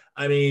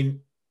 I mean,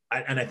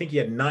 and I think he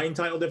had 9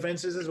 title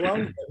defenses as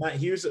well. Matt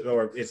Hughes,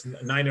 or it's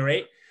 9 or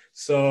 8.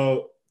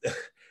 So,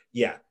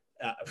 yeah.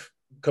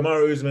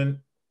 Kamaru Usman,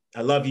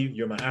 I love you.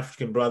 You're my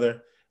African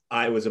brother.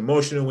 I was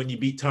emotional when you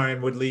beat Tyron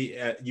Woodley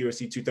at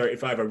UFC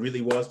 235. I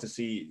really was to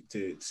see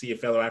a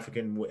fellow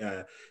African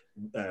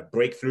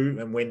break through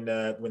and win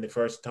the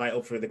first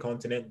title for the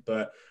continent.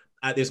 But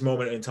at this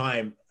moment in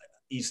time,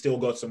 he's still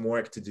got some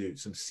work to do,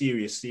 some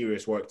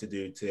serious work to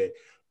do to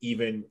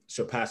even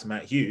surpass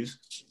Matt Hughes,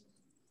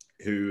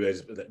 who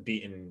has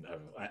beaten,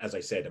 as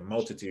I said, a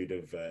multitude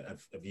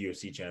of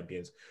UFC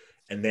champions,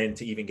 and then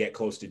to even get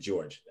close to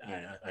George.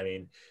 I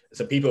mean,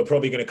 some people are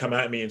probably going to come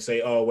at me and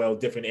say, oh, well,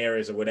 different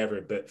eras or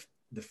whatever, but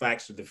the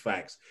facts are the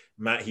facts.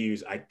 Matt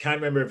Hughes, I can't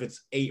remember if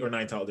it's 8 or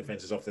 9 title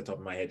defenses off the top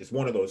of my head. It's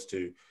one of those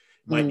two.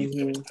 Might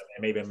be,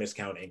 maybe I'm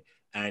miscounting.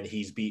 And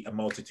he's beat a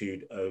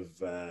multitude of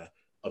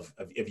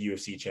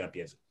UFC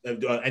champions.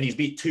 And he's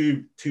beat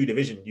two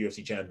division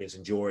UFC champions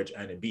in George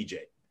and in BJ.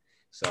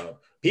 So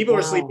people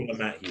are sleeping on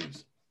Matt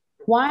Hughes.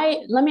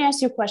 Why? Let me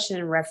ask you a question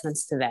in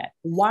reference to that.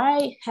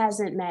 Why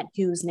hasn't Matt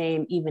Hughes'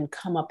 name even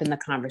come up in the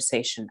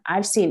conversation?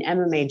 I've seen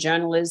MMA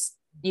journalists,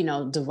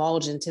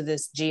 divulge into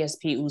this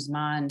GSP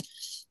Usman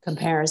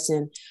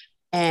comparison,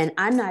 and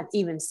I'm not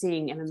even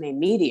seeing MMA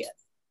media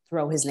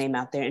throw his name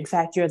out there. In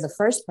fact, you're the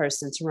first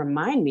person to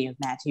remind me of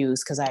Matt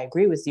Hughes, because I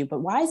agree with you.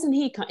 But why isn't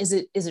he? Is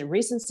it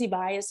recency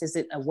bias? Is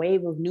it a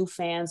wave of new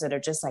fans that are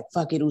just like,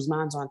 fuck it,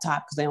 Usman's on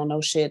top because they don't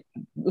know shit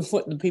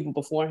before the people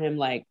before him?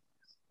 Like,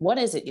 what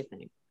is it, you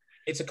think?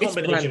 It's a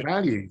combination of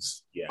brand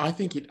values. Yeah. I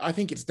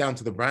think it's down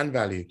to the brand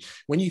value.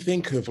 When you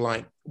think of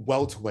like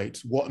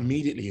welterweights,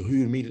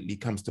 who immediately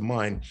comes to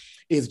mind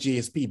is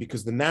GSP,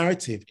 because the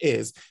narrative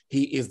is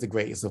he is the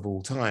greatest of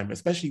all time,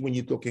 especially when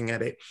you're looking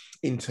at it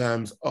in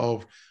terms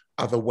of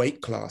other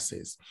weight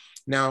classes.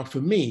 Now,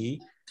 for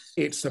me,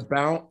 it's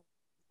about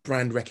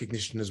brand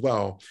recognition as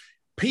well.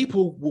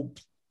 People will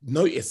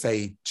notice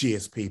a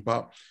GSP,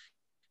 but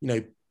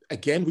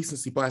again,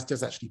 recency bias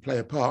does actually play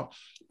a part,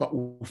 but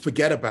we'll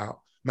forget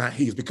about Matt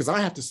Hughes, because I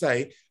have to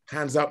say,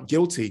 hands up,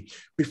 guilty.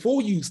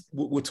 Before you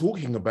were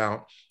talking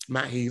about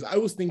Matt Hughes, I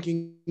was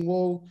thinking,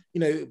 well,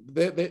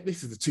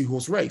 this is a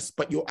two-horse race,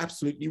 but you're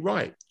absolutely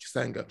right,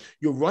 Chisanga.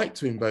 You're right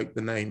to invoke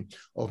the name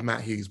of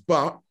Matt Hughes,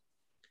 but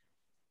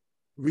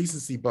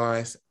recency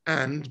bias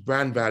and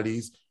brand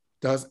values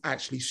does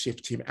actually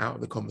shift him out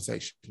of the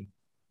conversation.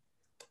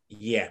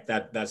 Yeah,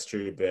 that's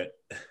true, but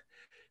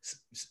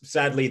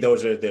sadly,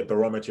 those are the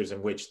barometers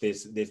in which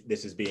this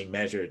is being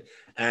measured.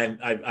 And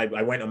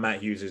I went on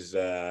Matt Hughes's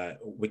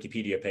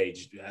Wikipedia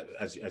page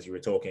as you were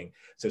talking.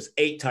 So it's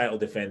 8 title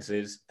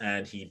defenses,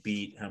 and he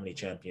beat how many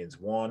champions?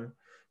 1,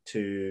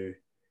 2,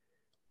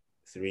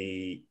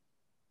 3,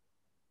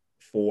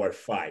 4,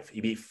 5.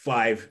 He beat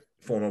 5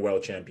 former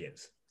world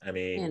champions. I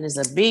mean, man is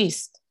a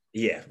beast.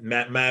 Yeah,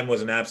 man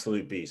was an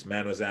absolute beast.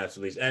 Man was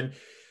absolutely, and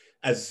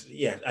I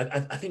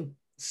think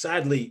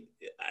sadly.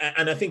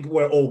 And I think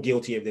we're all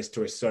guilty of this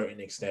to a certain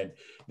extent,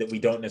 that we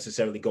don't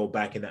necessarily go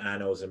back in the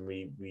annals and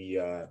we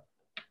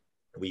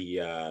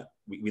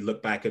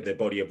look back at the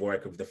body of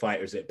work of the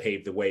fighters that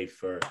paved the way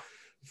for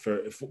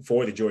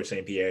the George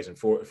St. Pierre's and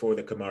for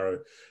the Kamaru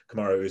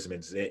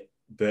Usmans.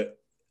 But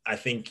I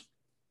think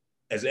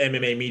as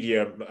MMA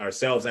media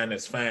ourselves and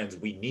as fans,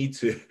 we need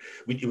to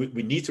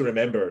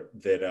remember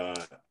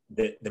that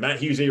the Matt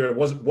Hughes era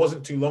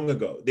wasn't too long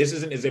ago. This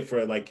isn't as if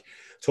we're like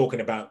talking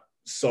about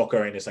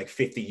soccer and it's like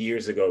 50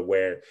 years ago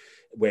where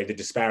the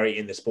disparity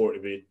in the sport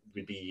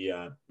would be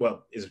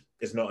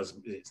it's not as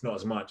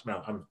much.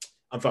 Now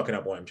I'm fucking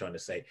up what I'm trying to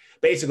say.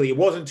 Basically, it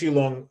wasn't too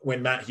long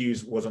when Matt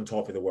Hughes was on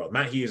top of the world.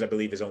 Matt Hughes, I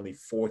believe, is only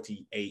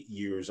 48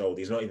 years old.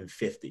 He's not even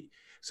 50.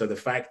 So the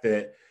fact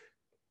that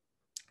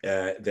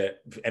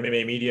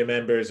MMA media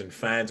members and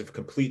fans have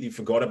completely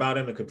forgot about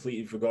him and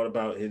completely forgot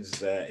about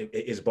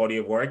his body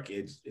of work,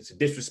 it's a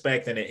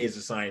disrespect, and it is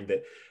a sign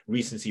that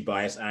recency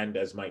bias and,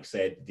 as Mike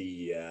said,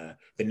 the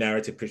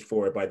narrative pushed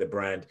forward by the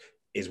brand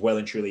is well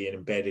and truly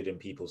embedded in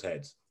people's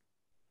heads.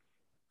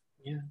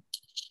 Yeah.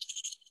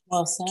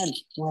 Well said.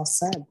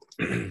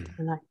 And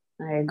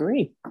I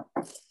agree.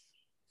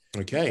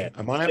 Okay, Yeah,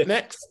 am I up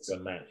next?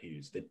 On Matt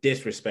Hughes, the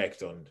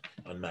disrespect on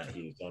Matt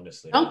Hughes,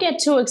 honestly. Don't get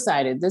too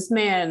excited. This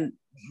man,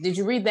 did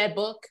you read that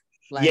book?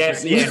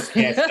 Yes.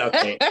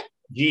 Okay.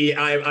 Gee,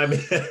 I'm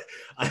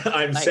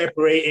like,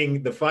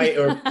 separating the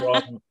fighter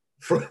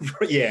from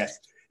yes.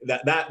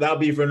 That'll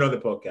be for another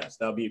podcast.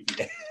 That'll be.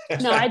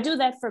 No, I do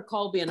that for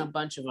Colby and a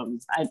bunch of them.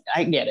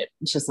 I get it.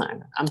 It's just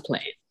I'm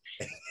playing.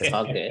 It's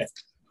all good.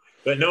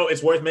 But no,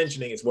 it's worth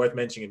mentioning. It's worth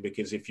mentioning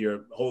because if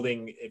you're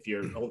holding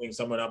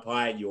someone up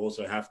high, you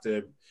also have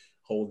to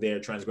hold their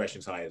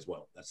transgressions high as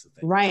well. That's the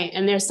thing. Right.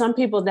 And there's some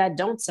people that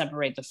don't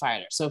separate the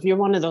fighter. So if you're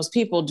one of those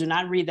people, do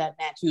not read that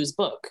Matt Hughes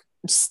book.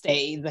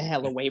 Stay the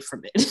hell away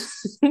from it.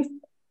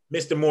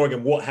 Mr.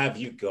 Morgan, what have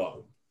you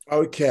got?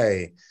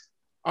 Okay.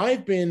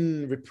 I've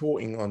been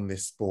reporting on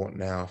this sport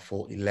now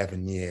for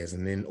 11 years,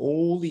 and in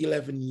all the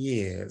 11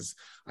 years,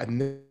 I've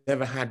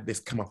never had this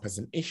come up as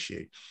an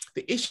issue.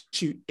 The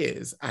issue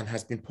is, and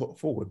has been put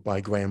forward by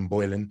Graham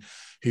Boylan,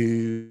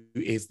 who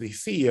is the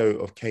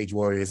CEO of Cage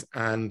Warriors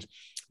and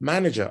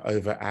manager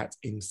over at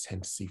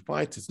Intensity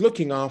Fighters,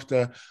 looking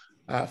after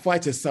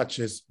fighters such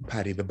as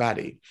Paddy the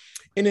Baddy.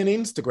 In an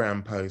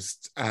Instagram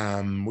post,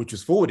 which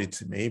was forwarded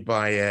to me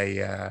by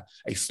a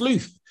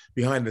sleuth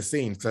behind the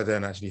scenes, because I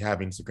don't actually have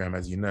Instagram,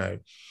 as you know,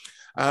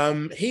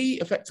 he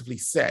effectively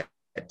said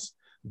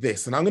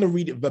this, and I'm going to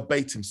read it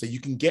verbatim so you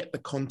can get the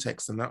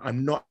context, and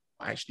I'm not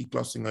actually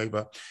glossing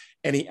over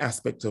any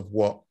aspect of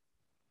what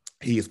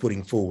he is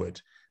putting forward.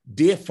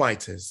 Dear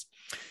fighters,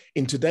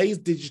 in today's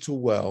digital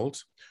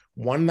world,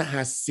 one that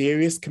has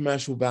serious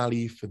commercial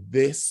value for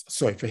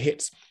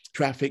hits,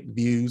 traffic,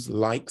 views,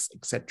 likes,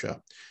 etc.,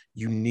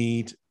 you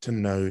need to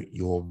know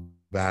your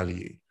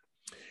value.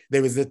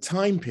 There is a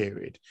time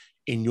period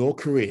in your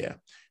career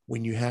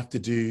when you have to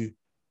do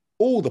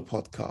all the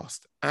podcast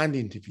and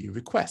interview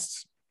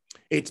requests.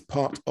 It's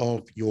part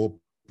of your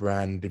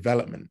brand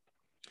development.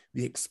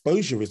 The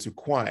exposure is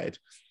required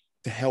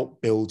to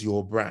help build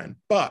your brand,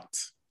 but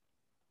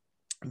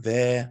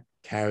there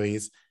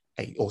comes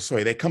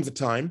a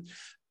time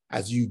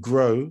as you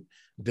grow,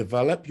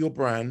 develop your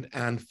brand,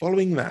 and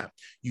following that,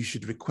 you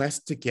should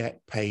request to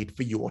get paid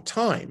for your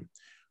time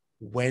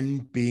when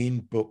being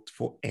booked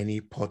for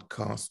any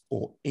podcast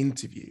or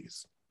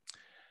interviews.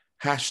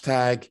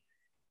 Hashtag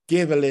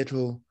give a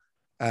little,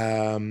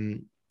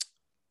 take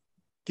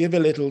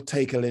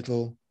a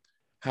little,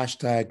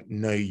 hashtag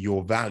know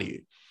your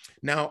value.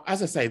 Now,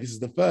 as I say, this is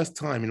the first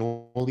time in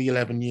all the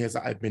 11 years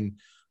that I've been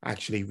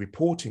actually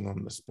reporting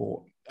on the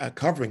sport,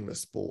 covering the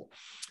sport,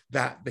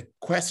 that the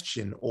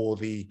question or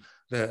the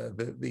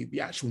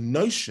actual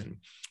notion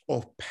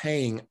of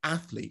paying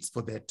athletes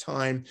for their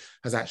time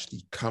has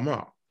actually come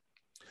up.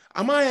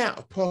 Am I out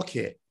of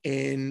pocket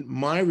in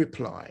my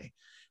reply,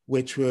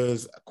 which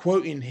was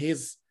quoting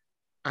his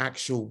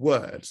actual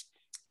words?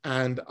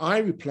 And I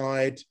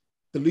replied,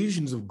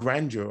 delusions of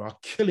grandeur are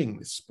killing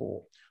this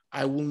sport.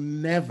 I will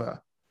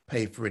never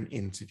pay for an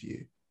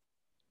interview.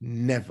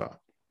 Never.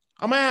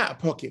 Am I out of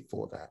pocket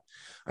for that?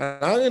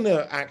 And I'm going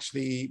to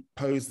actually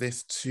pose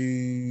this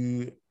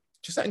to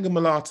Chisanga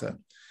Malata,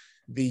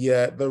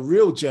 the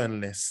real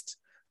journalist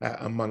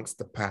amongst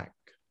the pack.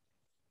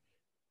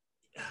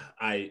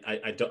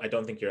 I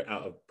don't think you're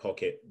out of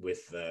pocket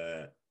with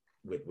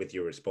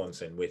your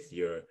response and with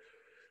your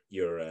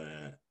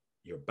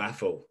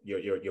baffle.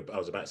 Your I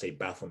was about to say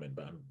bafflement,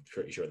 but I'm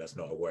pretty sure that's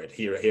not a word.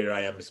 Here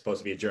I am supposed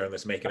to be a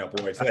journalist making up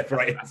words left,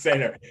 right, and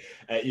center.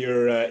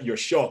 Your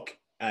shock,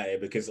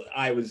 because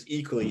I was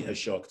equally as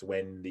shocked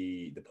when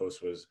the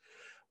post was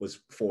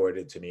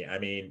forwarded to me. I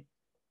mean,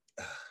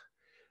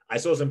 I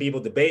saw some people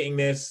debating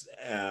this.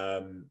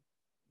 I'm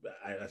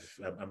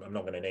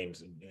not going to name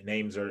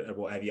names or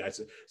what have you. I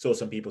saw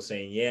some people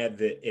saying, yeah,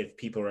 that if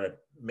people are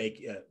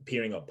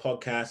appearing on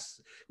podcasts,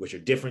 which are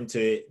different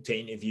to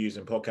interviews,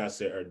 and podcasts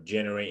that are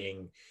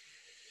generating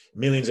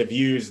millions of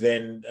views,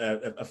 then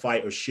a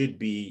fighter should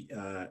be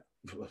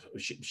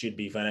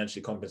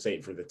financially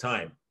compensated for the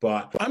time.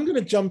 But I'm going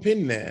to jump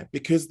in there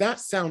because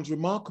that sounds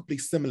remarkably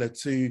similar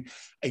to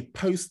a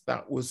post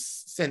that was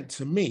sent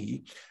to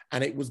me,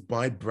 and it was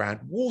by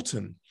Brad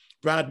Wharton.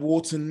 Brad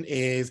Wharton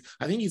is,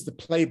 I think he's the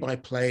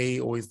play-by-play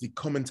or is the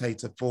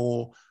commentator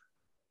for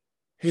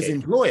his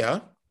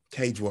employer,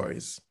 Cage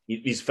Warriors.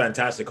 He's a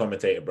fantastic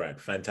commentator,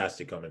 Brad.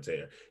 Fantastic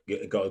commentator.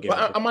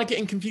 Am I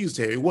getting confused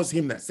here? It was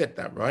him that said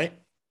that, right?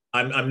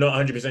 I'm not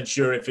 100%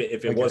 sure if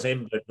it was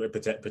him, but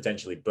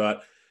potentially.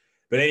 But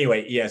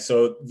anyway, yeah.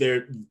 So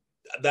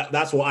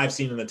that's what I've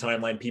seen in the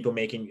timeline. People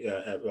making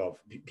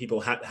people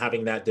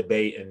having that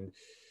debate, and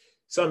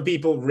some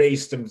people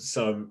raised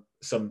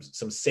some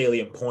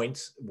salient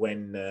points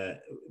when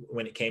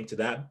it came to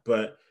that.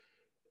 But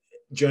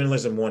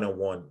journalism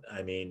 101,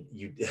 I mean,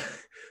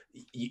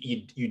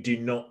 you do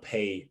not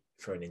pay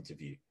for an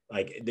interview.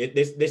 Like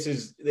this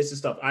is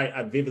stuff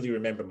I vividly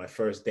remember my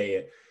first day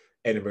at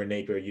Edinburgh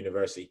Napier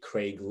University,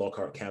 Craig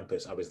Lockhart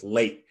campus. I was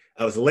late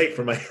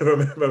for my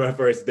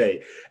first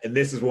day, and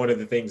this is one of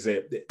the things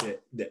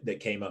that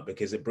came up,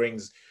 because it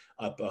brings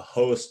up a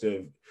host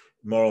of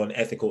moral and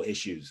ethical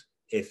issues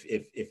if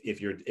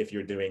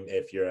you're doing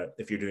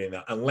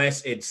that,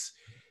 unless it's,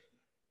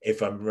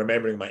 if I'm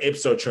remembering my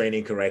IPSO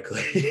training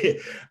correctly,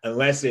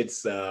 unless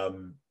it's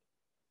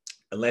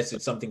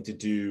something to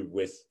do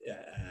with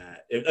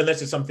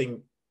unless it's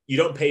something you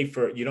don't pay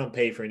for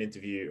an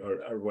interview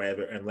or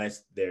whatever,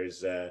 unless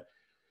there's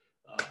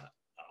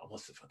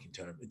what's the fucking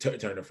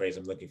turn of phrase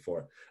I'm looking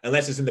for?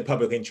 Unless it's in the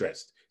public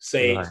interest.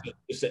 Say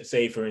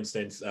for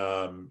instance,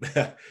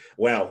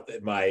 well,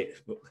 my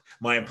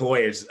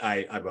employers,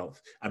 I'm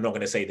not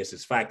going to say this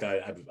is fact.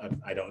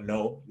 I don't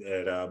know,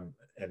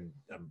 and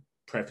I'm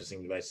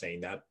prefacing by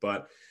saying that,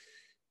 but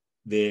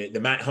the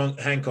Matt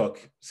Hancock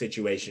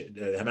situation,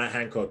 the Matt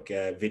Hancock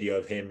video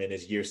of him in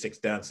his year 6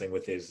 dancing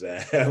with his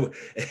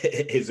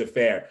his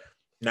affair.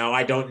 Now,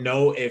 I don't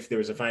know if there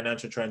was a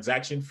financial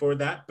transaction for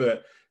that,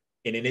 but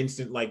in an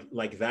instant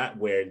like that,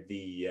 where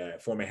the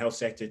former health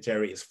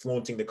secretary is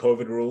flaunting the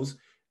COVID rules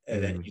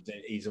that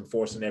he's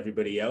enforcing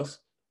everybody else,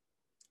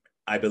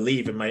 I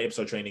believe, and my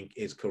IPSO training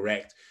is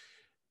correct,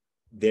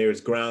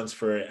 there's grounds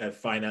for a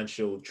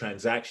financial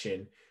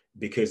transaction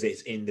because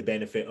it's in the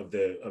benefit of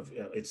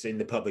it's in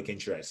the public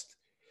interest.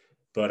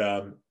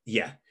 But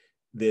yeah,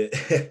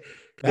 that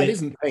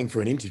isn't paying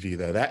for an interview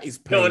though. That is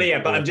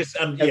paying but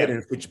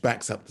evidence which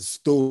backs up the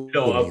story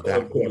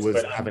that he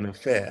was having an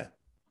affair.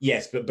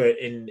 Yes, but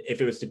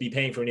if it was to be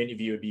paying for an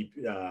interview, it'd be,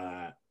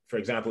 for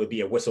example, it'd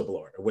be a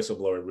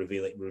whistleblower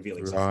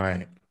revealing something.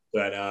 Right.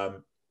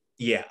 But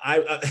yeah,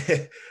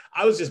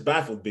 I was just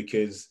baffled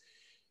because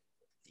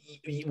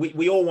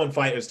we all want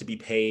fighters to be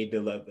paid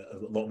a lot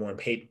more and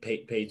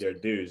paid their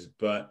dues.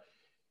 But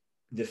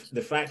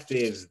the fact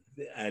is,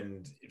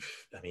 and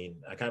I mean,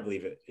 I can't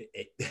believe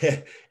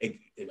it.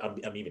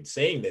 I'm even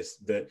saying this,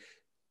 that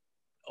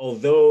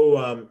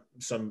although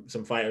some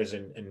fighters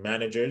and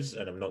managers,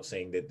 and I'm not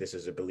saying that this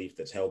is a belief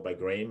that's held by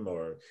Graham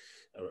or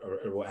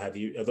what have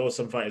you, although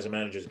some fighters and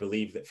managers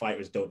believe that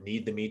fighters don't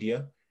need the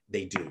media,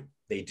 they do,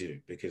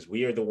 because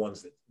we are the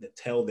ones that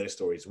tell their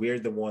stories. We are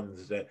the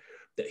ones that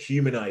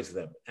humanize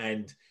them.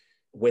 And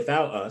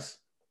without us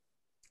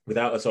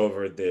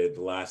over the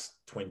last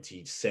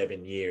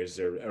 27 years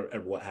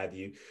or what have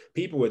you,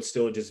 people would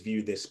still just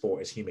view this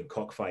sport as human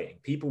cockfighting.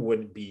 People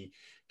wouldn't be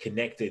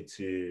connected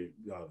to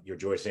your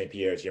George St.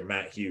 Pierre's, your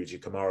Matt Hughes,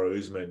 your Kamaru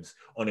Usmans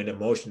on an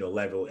emotional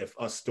level if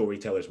us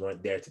storytellers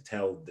weren't there to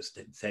tell the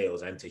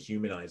tales and to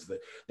humanize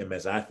them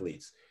as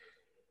athletes.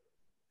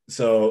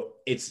 So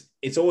it's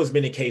always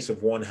been a case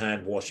of one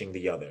hand washing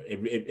the other.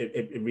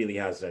 It really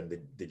has. And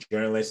the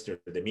journalist or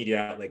the media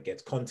outlet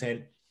gets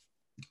content,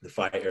 the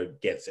fighter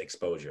gets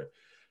exposure.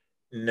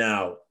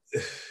 Now,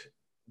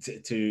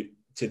 to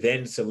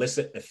then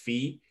solicit a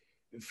fee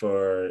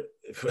for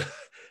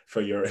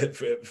your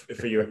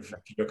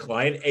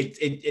client,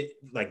 it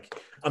like,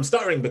 I'm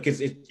stuttering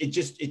because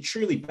it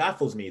truly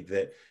baffles me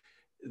that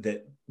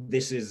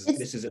this is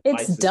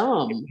it's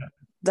dumb.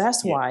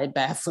 That's why it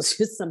baffles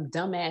you. Some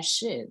dumbass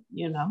shit,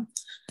 you know.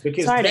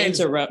 Because sorry to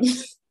interrupt.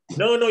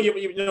 No,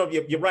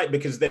 you're right,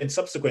 because then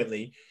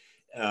subsequently,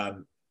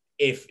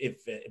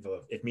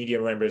 if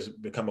media members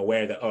become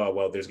aware that, oh,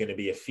 well, there's going to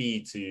be a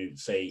fee to,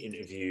 say,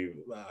 interview,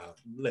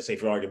 let's say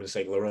for argument's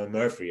sake, Lerone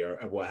Murphy or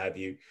what have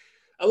you,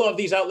 a lot of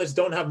these outlets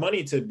don't have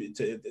money to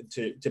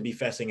be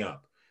fessing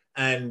up.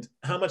 And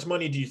how much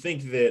money do you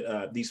think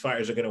that these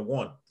fighters are going to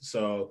want?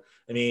 So,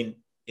 I mean,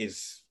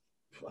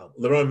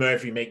 Lerone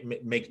Murphy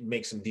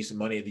make some decent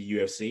money at the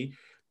UFC?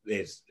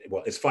 Is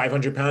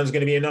 500 pounds going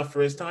to be enough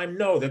for his time?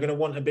 No, they're going to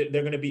want a bit.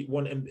 They're going to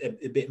want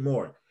a bit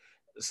more.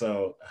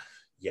 So,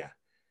 yeah,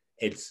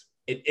 it's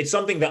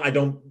something that I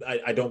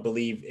don't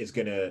believe is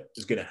gonna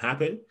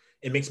happen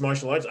in mixed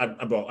martial arts.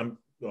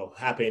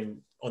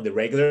 Happen on the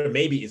regular.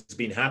 Maybe it's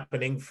been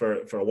happening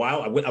for a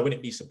while. I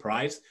wouldn't be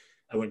surprised.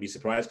 I wouldn't be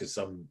surprised because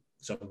some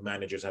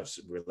managers have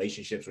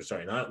relationships with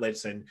certain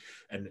outlets and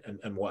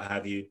what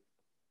have you.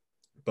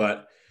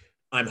 But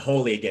I'm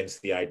wholly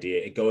against the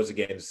idea. It goes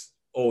against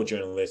all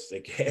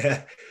journalistic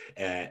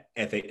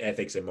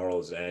ethics and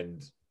morals.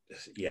 And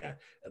yeah,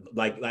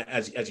 like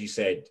as you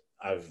said,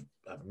 I've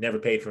never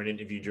paid for an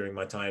interview during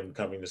my time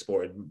covering the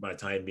sport and my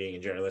time being a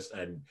journalist,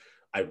 and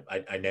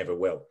I never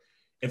will.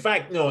 In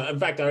fact,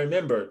 I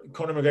remember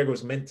Conor McGregor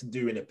was meant to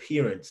do an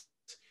appearance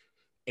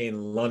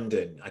in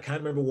London. I can't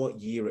remember what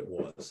year it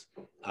was.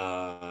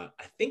 I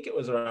think it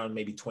was around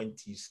maybe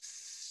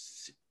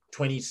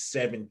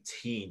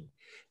 2017,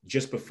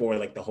 just before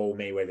like the whole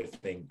Mayweather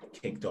thing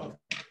kicked off.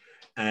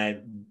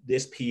 And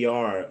this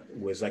PR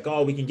was like,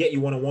 oh, we can get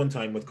you one-on-one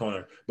time with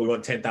Conor, but we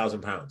want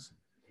 £10,000.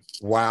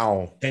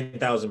 Wow.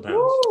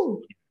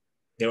 £10,000.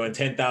 They were on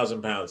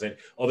 £10,000. And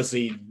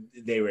obviously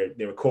they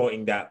were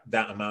quoting that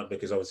amount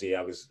because obviously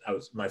I was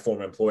my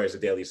former employers, the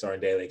Daily Star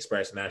and Daily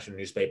Express, national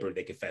newspaper,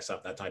 they could fess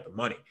up that type of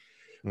money.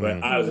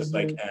 But I was just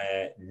like,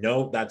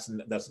 no, that's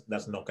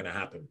not going to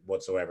happen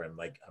whatsoever. I'm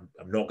like,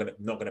 I'm not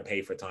going to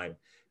pay for time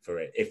for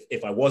it.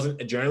 If I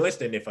wasn't a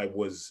journalist and if I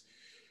was,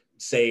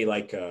 say,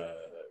 like a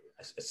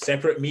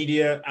separate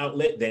media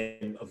outlet,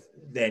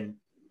 then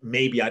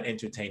maybe I'd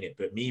entertain it.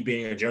 But me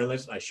being a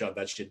journalist, I shut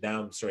that shit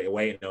down straight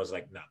away. And I was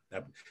like, no,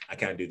 I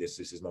can't do this.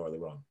 This is morally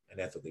wrong and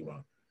ethically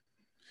wrong.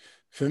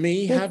 For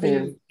me,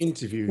 having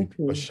interviewed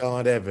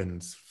Rashad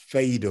Evans,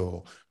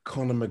 Fedor,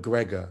 Conor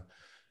McGregor,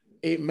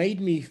 it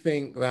made me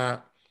think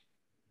that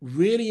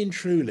really and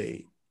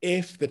truly,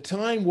 if the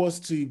time was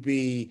to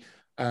be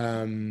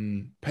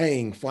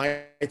paying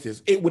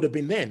fighters, it would have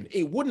been then.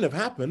 It wouldn't have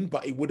happened,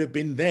 but it would have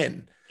been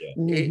then.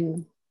 Yeah.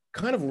 It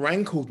kind of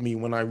rankled me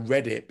when I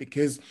read it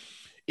because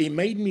it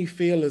made me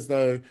feel as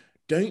though,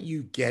 don't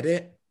you get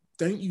it?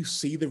 Don't you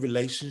see the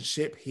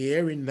relationship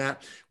here in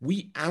that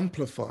we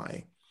amplify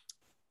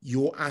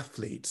your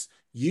athletes?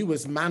 You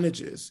as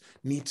managers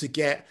need to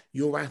get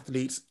your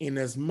athletes in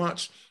as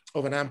much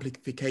of an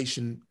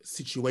amplification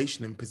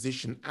situation and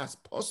position as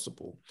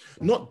possible,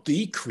 not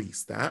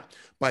decrease that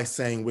by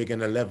saying we're going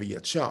to levy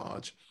your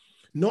charge,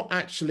 not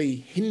actually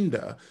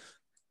hinder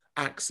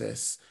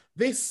access.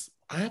 This,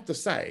 I have to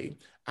say,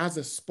 as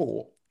a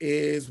sport,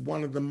 is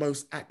one of the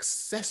most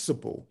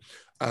accessible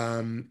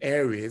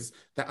areas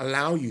that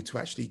allow you to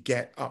actually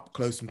get up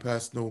close and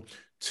personal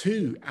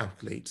to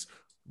athletes.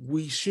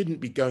 We shouldn't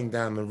be going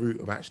down the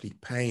route of actually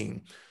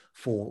paying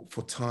for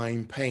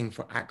time, paying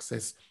for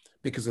access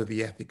because of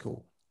the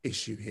ethical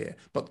issue here.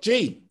 But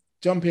G,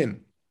 jump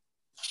in.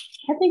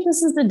 I think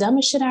this is the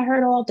dumbest shit I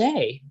heard all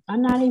day.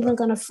 I'm not even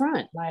going to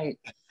front. Like,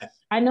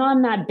 I know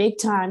I'm not big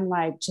time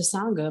like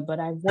Chisanga, but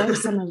I've worked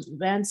some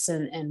events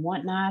and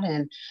whatnot.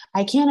 And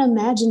I can't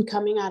imagine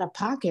coming out of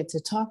pocket to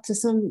talk to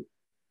some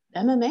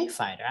MMA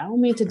fighter. I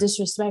don't mean to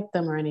disrespect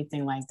them or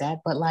anything like that,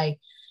 but like,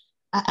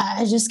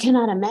 I just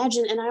cannot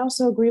imagine. And I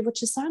also agree with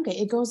Chisanga.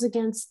 It goes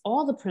against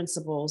all the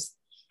principles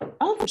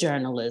of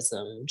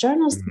journalism.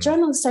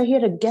 Journalists are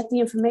here to get the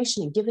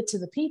information and give it to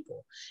the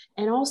people.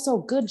 And also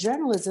good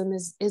journalism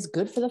is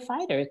good for the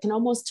fighter. It can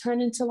almost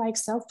turn into like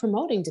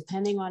self-promoting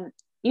depending on,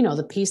 you know,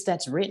 the piece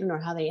that's written or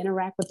how they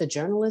interact with the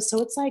journalist.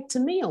 So it's like, to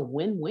me, a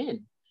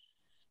win-win.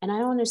 And I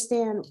don't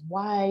understand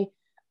why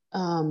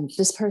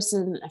this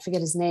person, I forget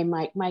his name,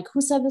 Mike,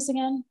 who said this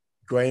again?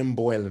 Graham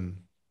Boylan.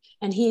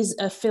 And he's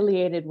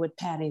affiliated with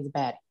Paddy the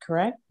Baddy,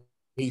 correct?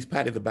 He's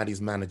Paddy the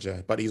Baddy's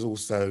manager, but he's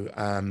also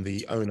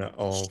the owner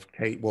of,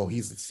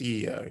 he's the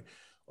CEO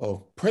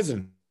of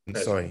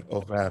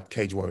of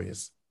Cage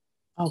Warriors.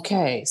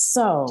 Okay,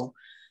 so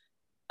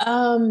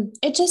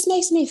it just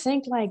makes me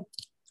think like,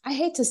 I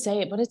hate to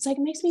say it, but it's like,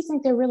 it makes me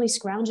think they're really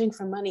scrounging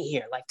for money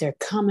here. Like they're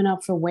coming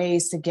up for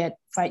ways to get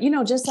fight, you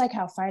know, just like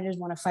how fighters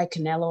want to fight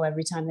Canelo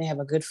every time they have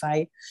a good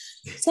fight.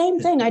 Same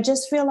thing. I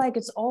just feel like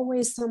it's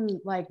always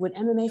like with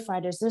MMA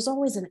fighters, there's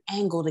always an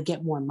angle to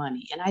get more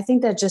money. And I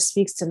think that just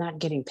speaks to not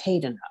getting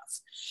paid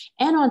enough.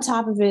 And on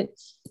top of it,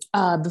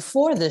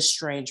 before this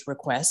strange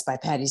request by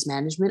Paddy's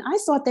management, I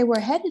thought they were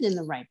headed in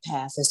the right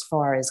path as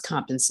far as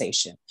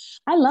compensation.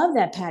 I love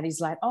that Paddy's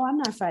like, oh, I'm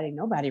not fighting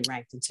nobody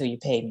ranked until you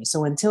pay me.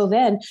 So until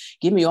then,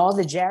 give me all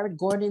the Jared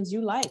Gordons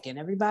you like and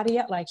everybody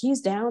else. Like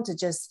he's down to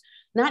just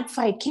not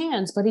fight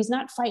cans, but he's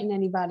not fighting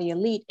anybody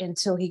elite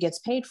until he gets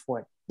paid for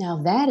it.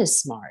 Now that is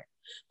smart.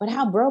 But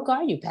how broke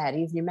are you,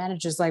 Patty? If your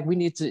manager's like, we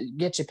need to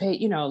get you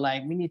paid,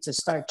 like we need to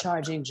start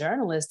charging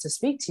journalists to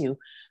speak to you.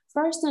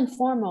 First and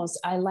foremost,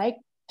 I like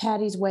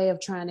Patty's way of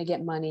trying to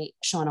get money.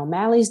 Sean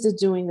O'Malley's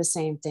doing the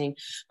same thing.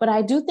 But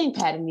I do think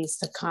Patty needs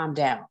to calm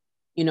down,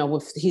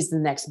 if he's the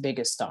next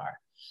biggest star.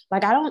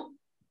 Like, I don't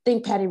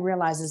think Patty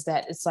realizes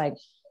that it's like,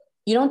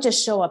 you don't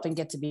just show up and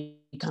get to be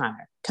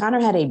Conor. Conor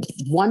had a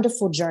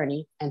wonderful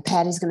journey, and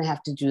Patty's going to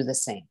have to do the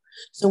same.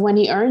 So when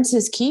he earns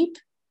his keep,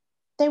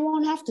 they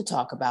won't have to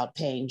talk about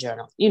paying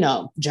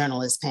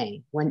journalists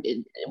paying. When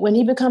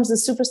he becomes the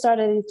superstar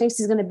that he thinks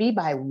he's going to be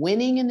by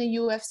winning in the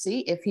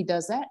UFC, if he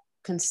does that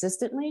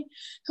consistently,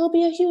 he'll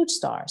be a huge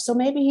star. So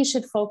maybe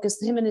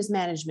him and his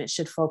management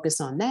should focus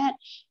on that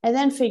and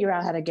then figure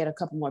out how to get a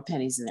couple more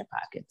pennies in their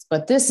pockets.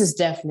 But this is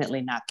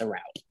definitely not the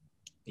route.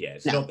 Yeah,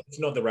 it's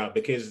not the route,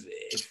 because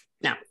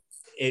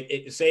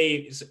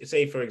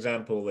say for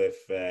example,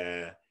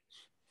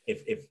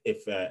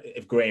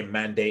 if Graham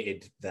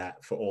mandated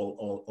that for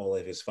all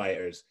of his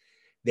fighters,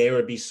 there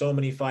would be so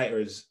many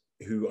fighters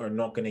who are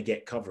not going to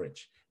get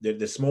coverage.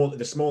 The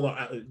smaller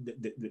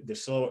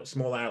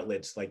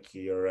outlets, like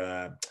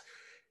your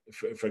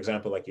for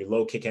example, like your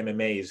low kick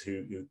MMAs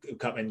who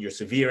come, and your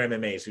severe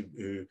MMAs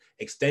who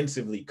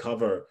extensively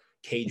cover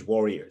cage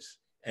warriors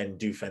and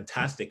do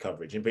fantastic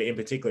coverage. In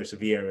particular,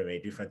 severe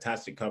MMA do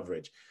fantastic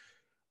coverage.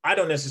 I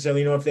don't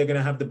necessarily know if they're going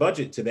to have the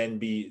budget to then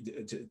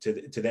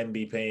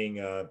be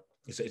paying.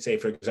 Say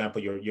for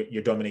example,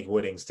 your Dominic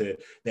Woodings to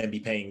then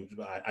be paying,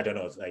 I don't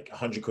know, like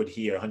 100 quid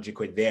here, 100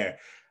 quid there.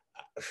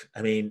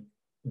 I mean,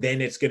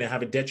 then it's going to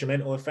have a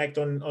detrimental effect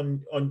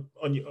on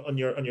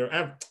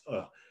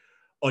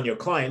your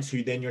clients,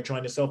 who then you're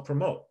trying to self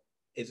promote.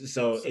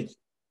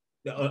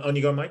 On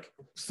you go, Mike.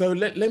 So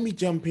let me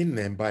jump in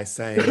then by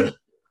saying,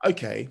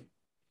 okay,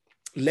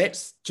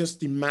 let's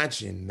just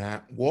imagine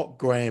that what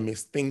Graham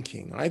is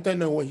thinking. I don't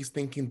know what he's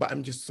thinking, but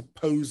I'm just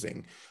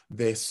supposing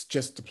this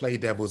just to play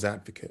devil's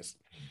advocate.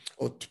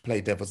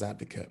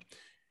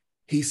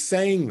 He's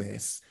saying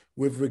this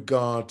with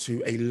regard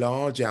to a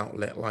large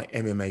outlet like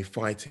MMA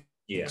Fighting.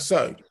 Yeah.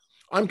 So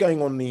I'm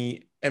going on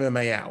the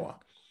MMA Hour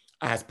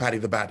as Paddy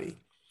the Baddie.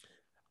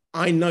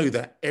 I know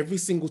that every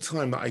single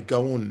time that I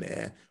go on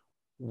there,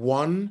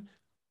 one,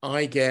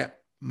 I get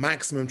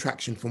maximum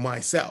traction for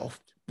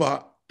myself,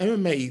 but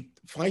MMA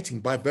Fighting,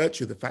 by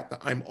virtue of the fact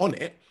that I'm on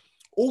it,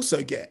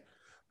 also get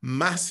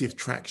massive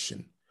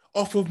traction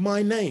off of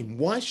my name.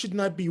 Why shouldn't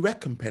I be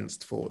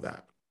recompensed for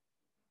that?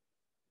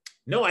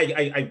 No, I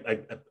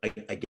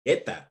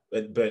get that,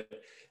 but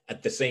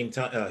at the same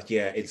time,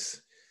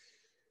 it's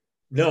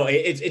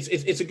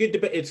a good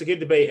debate. It's a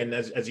good debate, and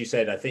as you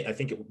said, I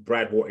think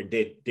Brad Wharton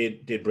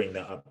did bring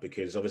that up,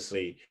 because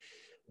obviously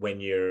when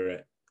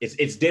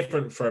it's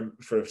different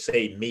for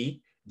say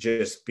me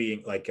just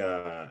being like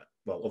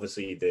well,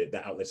 obviously the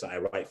outlets that I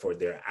write for,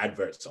 there are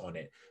adverts on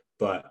it,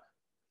 but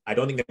I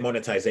don't think the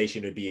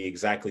monetization would be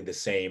exactly the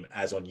same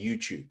as on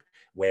YouTube.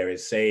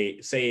 Whereas say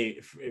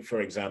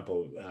for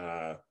example,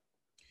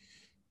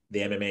 the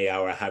MMA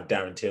Hour have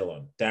Darren Till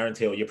on. Darren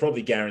Till, you're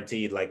probably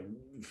guaranteed like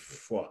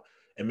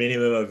a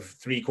minimum of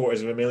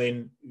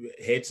 750,000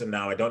 hits, and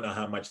now I don't know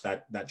how much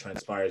that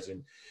transpires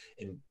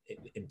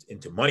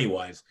into money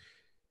wise.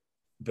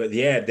 But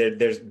yeah,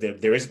 there's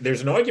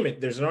an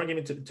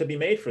argument to be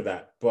made for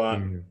that,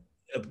 but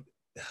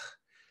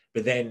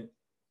then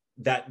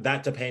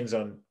that depends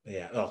on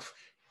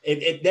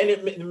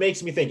it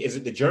makes me think: is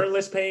it the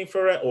journalist paying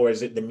for it, or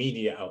is it the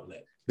media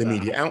outlet? The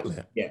media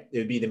outlet. Yeah, it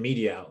would be the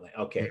media outlet.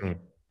 Okay.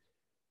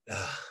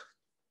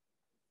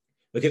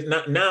 Because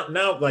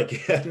now,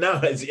 like now,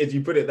 as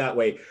you put it that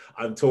way,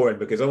 I'm torn,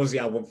 because obviously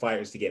I want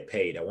fighters to get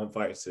paid. I want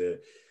fighters to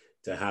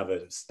have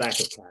a stack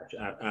of cash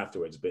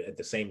afterwards. But at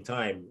the same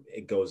time,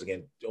 it goes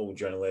against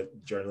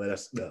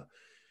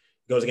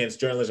goes against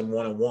journalism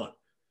 101.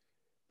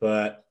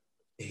 But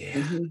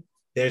yeah,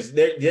 there's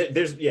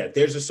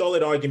a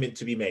solid argument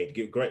to be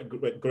made.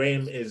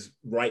 Graham is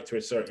right to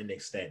a certain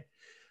extent,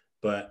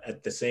 but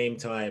at the same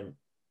time,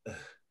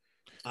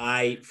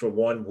 I, for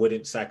one,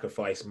 wouldn't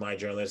sacrifice my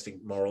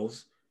journalistic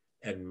morals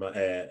and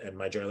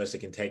my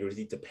journalistic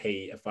integrity to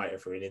pay a fighter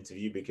for an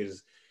interview,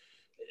 because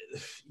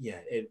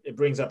it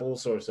brings up all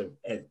sorts of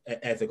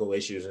ethical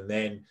issues. And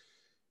then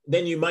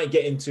you might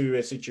get into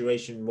a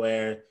situation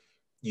where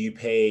you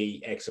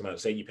pay X amount,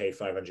 say you pay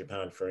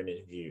 £500 for an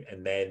interview,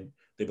 and then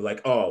they'd be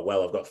like, oh,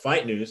 well, I've got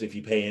fight news if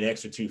you pay an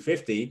extra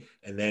 $250.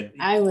 And then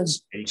I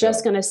was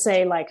just going to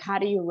say, like, how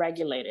do you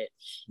regulate it?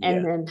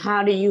 And then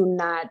how do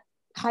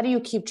you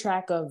keep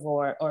track of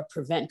or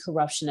prevent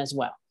corruption as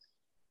well?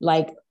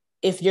 Like,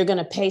 if you're going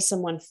to pay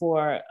someone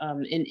for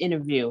an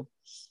interview,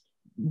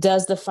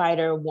 does the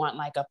fighter want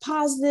like a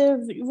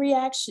positive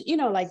reaction?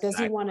 Does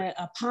he want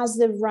a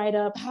positive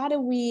write-up? How do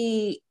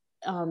we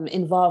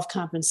involve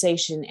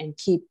compensation and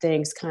keep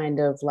things kind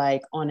of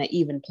like on an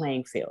even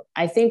playing field?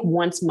 I think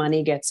once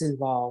money gets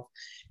involved,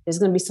 there's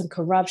going to be some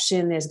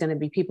corruption. There's going to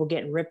be people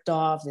getting ripped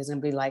off. There's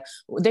going to be like,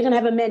 they're going to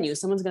have a menu.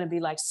 Someone's going to be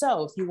like,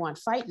 so if you want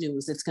fight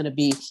news, it's going to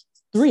be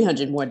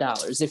 $300 more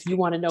if you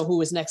want to know who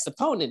his next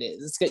opponent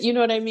is. You know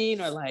what I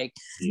mean? Or like,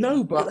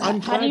 no, but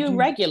how do you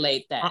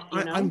regulate that?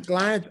 I'm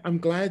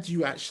glad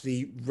you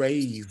actually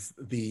raised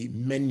the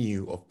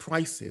menu of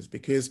prices,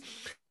 because,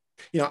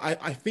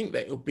 I think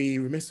that it would be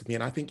remiss of me,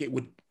 and I think it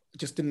would,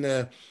 just in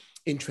the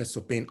interest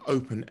of being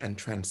open and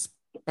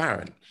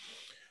transparent.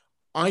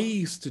 I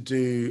used to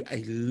do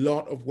a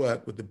lot of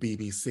work with the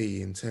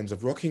BBC in terms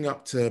of rocking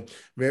up to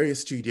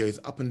various studios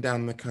up and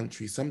down the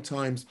country,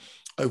 sometimes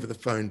over the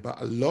phone,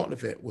 but a lot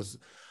of it was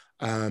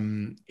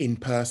in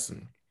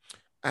person.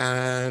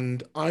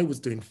 And I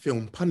was doing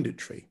film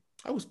punditry.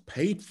 I was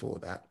paid for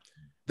that.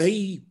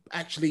 They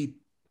actually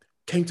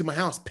came to my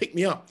house, picked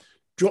me up,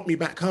 dropped me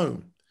back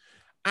home,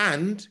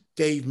 and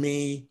gave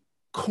me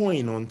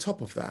coin on top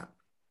of that.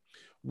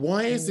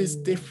 Why is this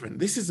different?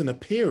 This is an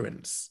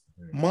appearance.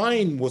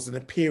 Mine was an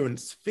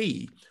appearance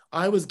fee.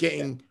 I was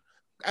getting,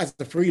 as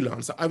a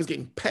freelancer, I was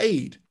getting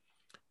paid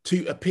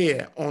to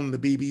appear on the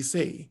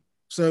BBC.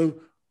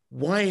 So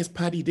why is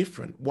Paddy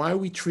different? Why are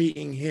we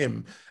treating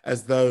him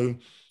as though,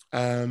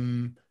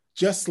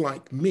 just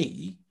like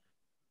me,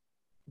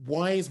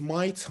 why is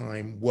my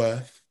time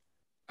worth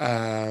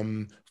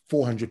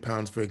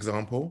 £400, for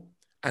example,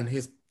 and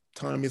his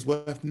time is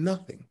worth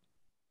nothing?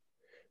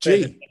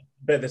 Gee.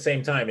 But at the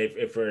same time,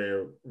 if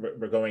we're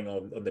going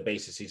on the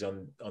basis he's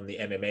on the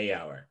MMA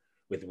Hour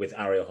with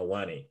Ariel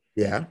Helwani,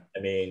 yeah, I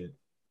mean,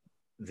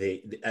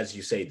 the as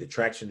you say, the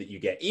traction that you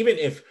get, even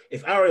if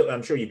Ariel,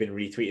 I'm sure you've been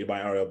retweeted by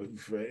Ariel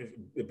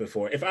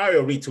before. If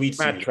Ariel retweets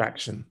you,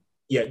 traction,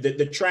 yeah,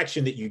 the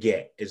traction that you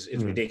get is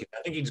ridiculous.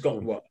 I think he's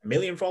got what, 1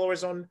 million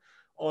followers on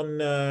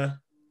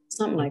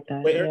something like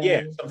that. Twitter,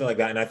 yeah, something like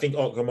that. And I think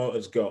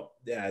Okamoto's got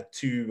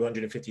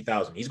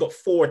 250,000. He's got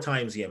 4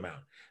 times the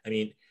amount. I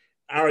mean,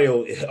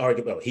 Ariel,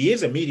 arguably, he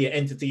is a media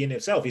entity in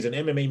itself. He's an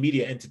MMA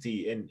media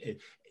entity in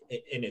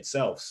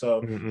itself.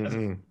 So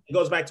it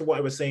goes back to what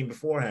I was saying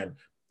beforehand.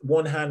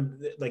 One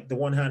hand, like the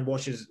one hand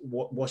washes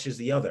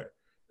the other.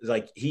 It's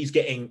like he's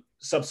getting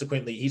so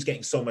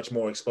much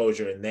more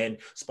exposure, and then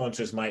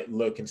sponsors might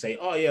look and say,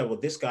 oh yeah, well,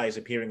 this guy is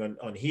appearing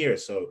on here,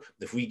 so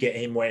if we get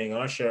him wearing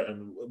our shirt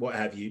and what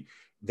have you,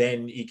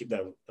 then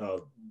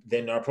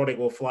then our product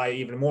will fly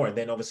even more, and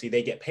then obviously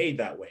they get paid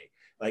that way.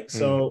 Like,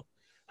 so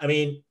I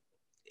mean,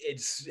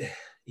 it's,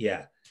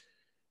 yeah,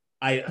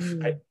 I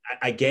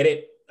get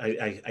it.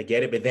 I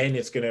get it, but then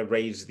it's going to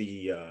raise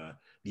the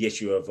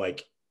issue of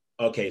like,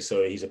 okay,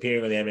 so he's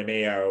appearing on the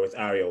MMA Hour with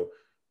Ariel.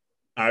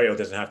 Ariel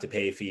doesn't have to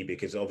pay a fee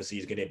because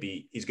obviously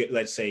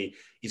let's say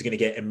he's going to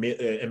get a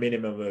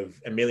minimum of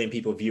 1 million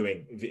people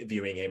viewing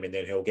him, and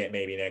then he'll get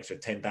maybe an extra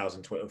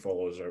 10,000 Twitter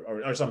followers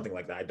or something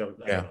like that. I don't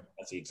know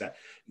that's the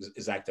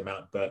exact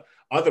amount, but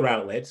other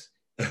outlets,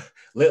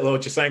 little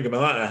Ochasanga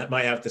Malata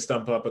might have to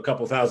stump up a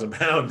couple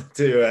 £1,000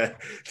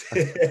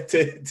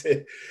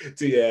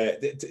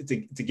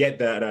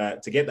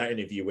 to get that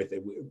interview with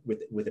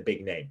a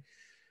big name.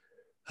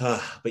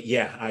 But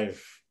yeah,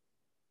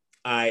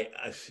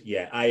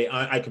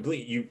 I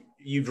completely,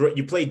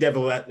 you play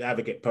devil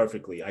advocate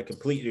perfectly. I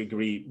completely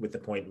agree with the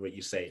point where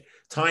you say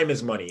time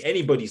is money.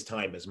 Anybody's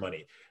time is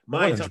money.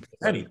 My 100%. Time is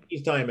money.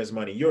 His time is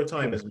money. Your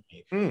time is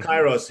money.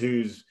 Kairos,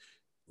 who's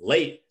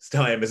late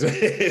time is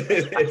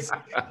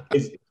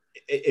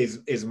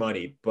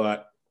money.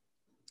 But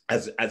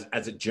as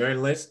a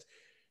journalist,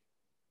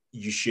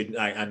 you should.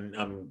 I'm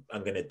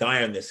going to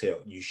die on this hill.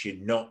 You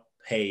should not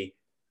pay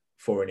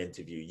for an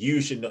interview. You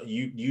should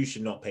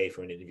not pay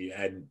for an interview.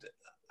 And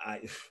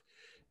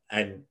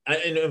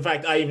in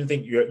fact, I even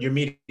think your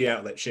media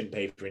outlet shouldn't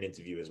pay for an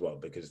interview as well,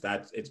 because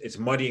it's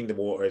muddying the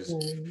waters.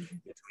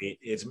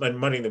 It's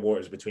muddying the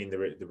waters between the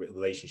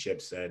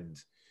relationships, and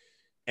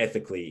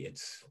ethically,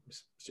 it's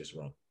just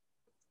wrong.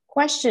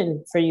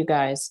 Question for you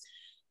guys: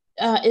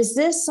 is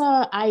this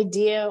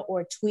idea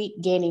or tweet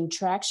gaining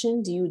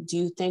traction? Do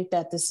you think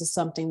that this is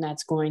something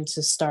that's going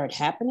to start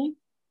happening,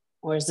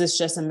 or is this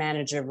just a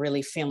manager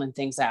really feeling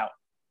things out?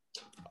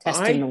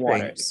 Testing the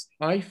waters.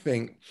 I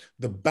think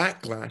the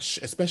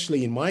backlash,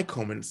 especially in my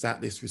comments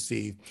that this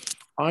received,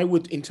 I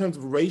would, in terms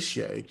of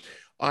ratio,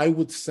 I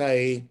would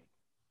say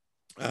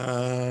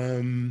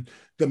the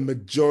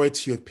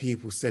majority of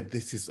people said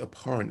this is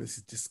abhorrent, this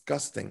is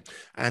disgusting.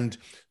 And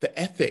the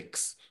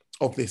ethics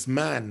of this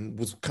man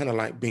was kind of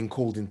like being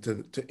called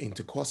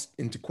into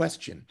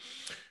question.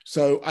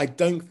 So I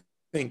don't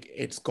think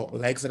it's got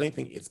legs. I don't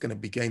think it's going to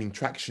be gaining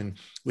traction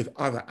with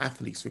other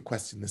athletes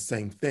requesting the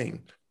same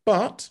thing.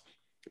 But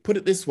put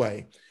it this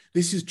way,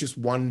 this is just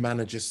one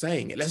manager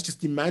saying it. Let's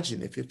just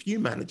imagine if a few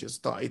managers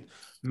started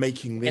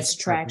making this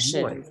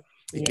traction. Noise,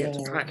 it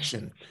gets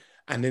traction,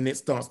 and then it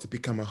starts to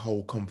become a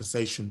whole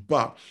conversation.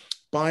 But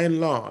by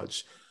and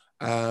large,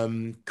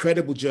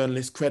 credible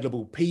journalists,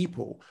 credible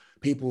people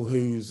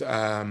whose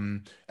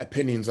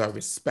opinions I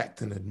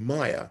respect and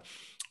admire,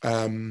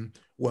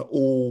 were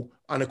all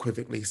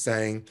unequivocally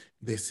saying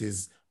this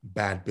is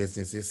bad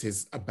business. This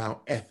is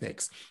about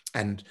ethics.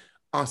 And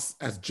us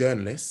as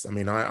journalists, I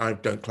mean, I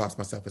don't class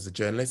myself as a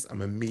journalist,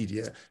 I'm a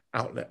media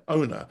outlet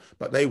owner,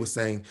 but they were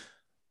saying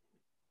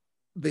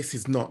this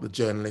is not the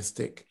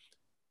journalistic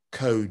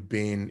code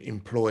being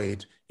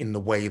employed in the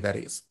way that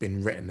it's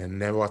been written.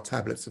 And there are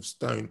tablets of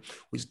stone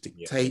which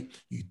dictate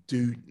you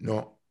do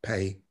not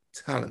pay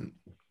talent.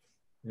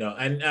 No,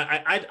 and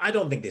I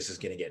don't think this is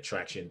going to get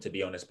traction, to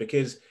be honest,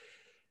 because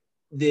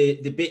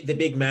the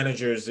big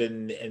managers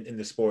in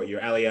the sport,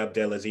 your Ali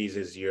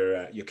Abdelaziz's,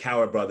 your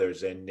Kaur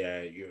brothers, and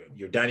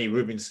your Danny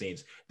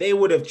Rubensteins, they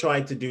would have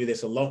tried to do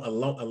this a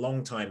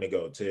long time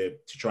ago to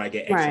try to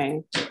get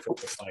extra from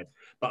the clients.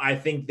 But I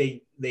think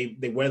they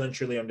well and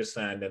truly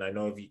understand, and I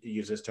know you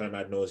use this term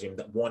ad nauseum,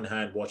 that one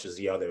hand washes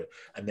the other,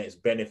 and that it's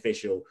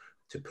beneficial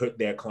to put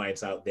their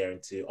clients out there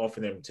and to offer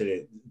them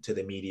to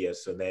the media,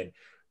 so then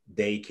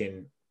they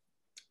can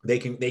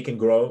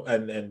grow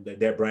and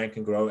their brand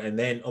can grow. And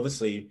then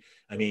obviously,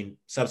 I mean,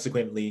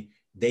 subsequently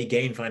they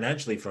gain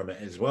financially from it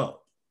as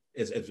well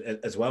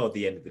as well at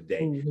the end of the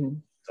day. Mm-hmm.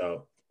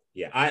 So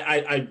yeah,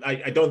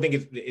 I don't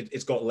think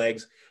it's got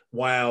legs.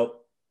 While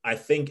I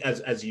think,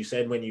 as you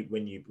said, when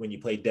you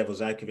play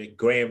devil's advocate,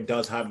 Graham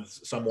does have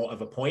somewhat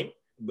of a point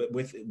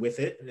with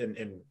it.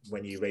 And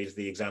when you raise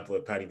the example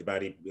of Paddy the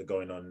Baddy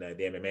going on the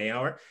MMA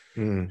Hour,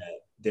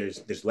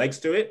 there's legs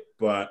to it,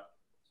 but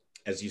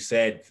as you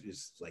said,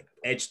 it's like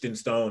etched in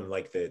stone,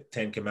 like the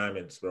 10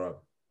 Commandments, bro.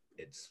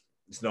 It's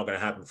not going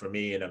to happen for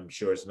me, and I'm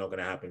sure it's not going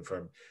to happen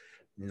for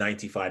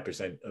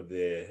 95% of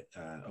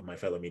my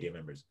fellow media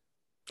members.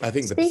 I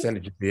think the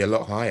percentage would be a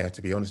lot higher,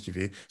 to be honest with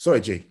you. Sorry,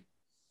 G.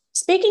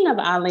 Speaking of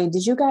Ali,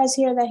 did you guys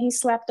hear that he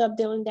slapped up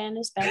Dylan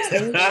Dennis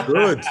backstage?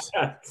 Good.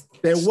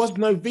 There was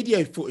no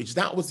video footage.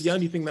 That was the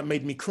only thing that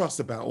made me cross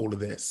about all of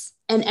this.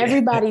 And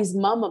everybody's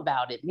mum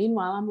about it.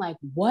 Meanwhile, I'm like,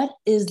 what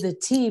is the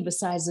tea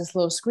besides this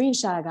little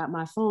screenshot I got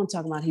my phone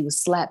talking about he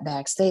was slapped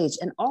backstage?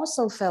 And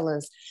also,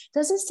 fellas,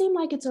 does it seem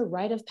like it's a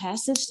rite of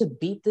passage to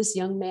beat this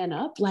young man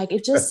up? Like,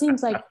 it just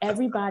seems like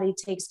everybody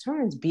takes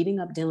turns beating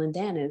up Dylan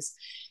Dennis.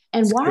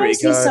 And why is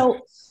he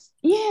so...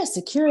 Yeah,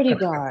 security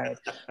guard.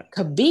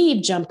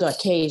 Khabib jumped a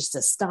cage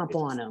to stomp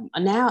on him.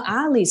 And now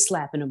Ali's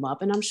slapping him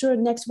up, and I'm sure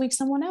next week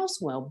someone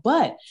else will.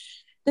 But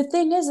the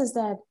thing is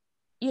that,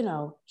 you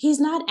know, he's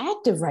not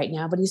active right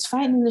now, but he's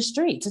fighting in the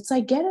streets. It's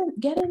like, get in.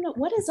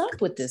 What is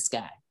up with this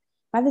guy?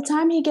 By the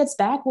time he gets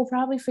back, we'll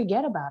probably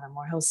forget about him,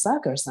 or he'll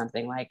suck or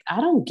something. Like,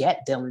 I don't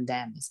get Dylan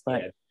Dennis,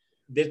 but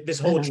this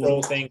whole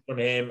troll thing from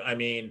him, I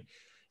mean,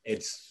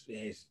 it's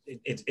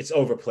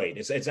overplayed.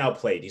 It's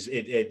outplayed.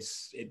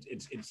 It's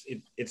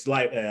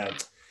like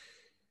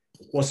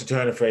what's the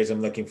turn of phrase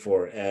I'm looking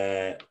for?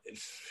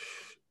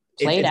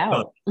 Played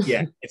out.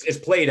 Yeah, it's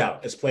played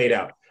out. It's played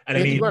out. And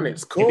I mean,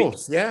 its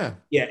course.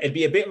 It'd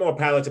be a bit more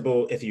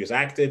palatable if he was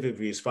active, if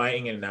he was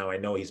fighting. And now I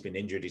know he's been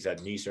injured. He's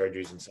had knee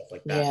surgeries and stuff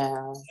like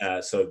that.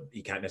 Yeah. So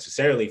he can't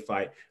necessarily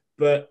fight.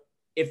 But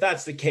if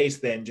that's the case,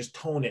 then just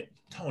tone it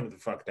the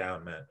fuck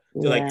down, man.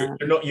 Yeah. Like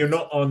you're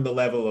not on the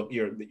level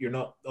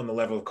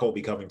of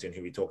Colby Covington,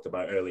 who we talked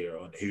about earlier,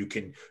 on who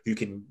can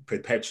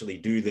perpetually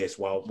do this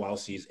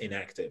whilst he's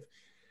inactive.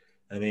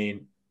 I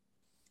mean,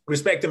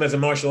 respect him as a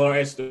martial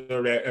artist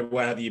or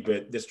what have you,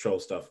 but this troll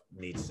stuff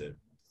needs to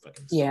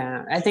fucking stop.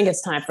 Yeah, I think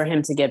it's time for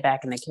him to get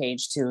back in the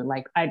cage too.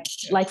 Like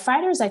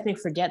fighters, I think,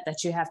 forget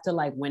that you have to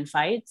like win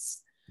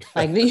fights.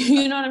 Like,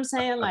 you know what I'm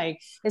saying? Like,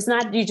 it's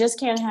not, you just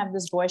can't have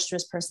this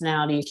boisterous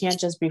personality. You can't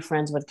just be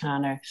friends with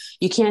Conor.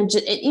 You can't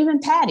just, even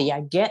Paddy, I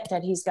get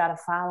that he's got a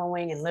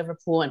following in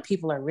Liverpool and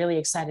people are really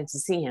excited to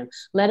see him.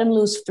 Let him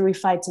lose 3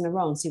 fights in a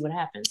row and see what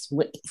happens.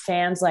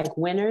 Fans like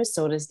winners,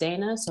 so does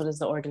Dana, so does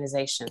the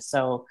organization.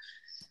 So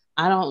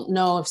I don't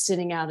know if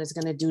sitting out is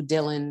going to do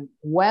Dylan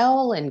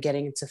well and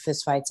getting into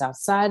fistfights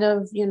outside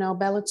of, you know,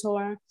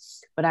 Bellator.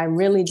 But I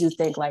really do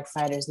think like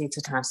fighters need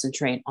to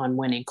concentrate on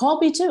winning.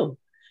 Colby too.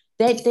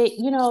 They,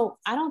 you know,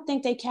 I don't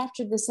think they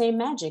captured the same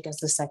magic as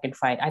the second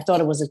fight. I thought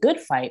it was a good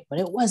fight, but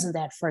it wasn't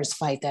that first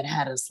fight that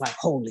had us like,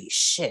 holy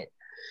shit.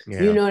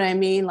 Yeah. You know what I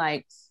mean?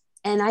 Like,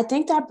 and I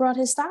think that brought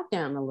his stock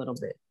down a little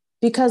bit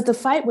because the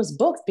fight was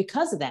booked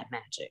because of that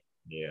magic.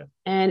 Yeah.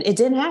 And it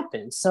didn't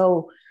happen.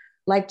 So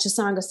like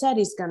Chisanga said,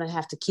 he's going to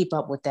have to keep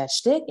up with that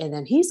shtick, and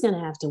then he's going to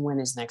have to win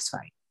his next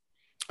fight.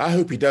 I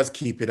hope he does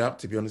keep it up,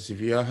 to be honest with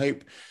you. I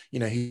hope, you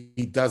know,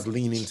 he does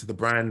lean into the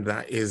brand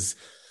that is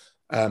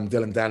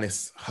Dylan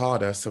Dennis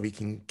harder, so he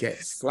can get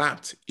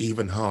slapped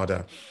even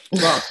harder.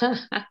 But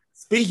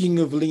speaking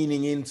of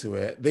leaning into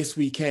it, this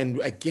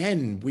weekend,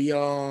 again,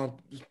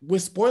 we're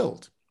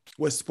spoiled.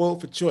 We're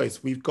spoiled for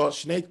choice. We've got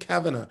Sinead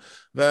Kavanagh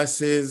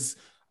versus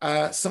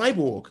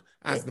Cyborg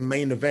as the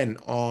main event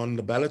on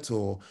the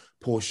Bellator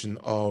portion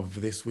of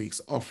this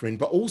week's offering.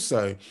 But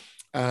also,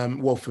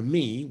 well, for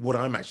me, what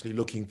I'm actually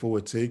looking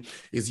forward to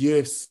is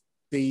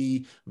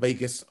UFC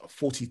Vegas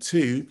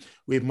 42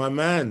 with my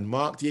man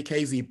Mark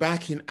Diakiese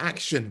back in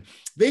action.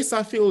 This,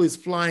 I feel, is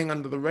flying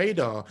under the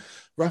radar.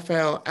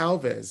 Rafael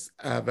Alves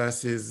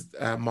versus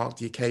Mark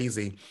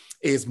Diakiese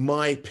is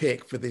my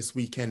pick for this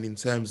weekend in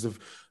terms of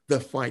the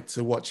fight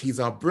to watch. He's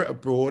our Brit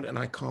abroad, and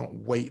I can't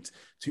wait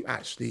to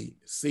actually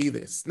see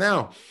this.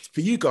 Now,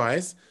 for you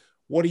guys,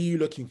 what are you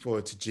looking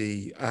forward to,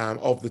 G,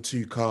 of the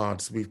 2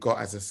 cards we've got,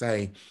 as I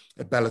say,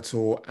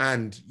 Bellator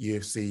and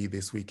UFC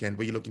this weekend?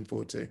 What are you looking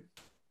forward to?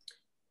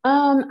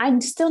 I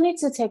still need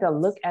to take a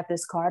look at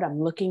this card. I'm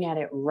looking at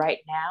it right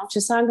now.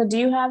 Chisanga, do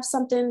you have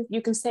something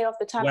you can say off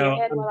the top of your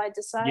head while I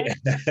decide?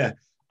 Yeah,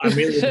 I'm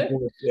really looking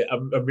forward to,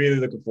 I'm really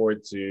looking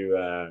forward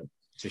to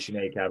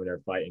Sinead Kavanagh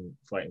fighting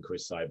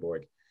Chris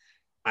Cyborg.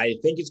 I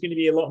think it's going to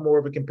be a lot more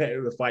of a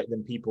competitive fight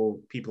than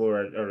people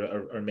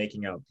are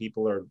making out.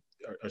 People are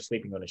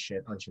sleeping on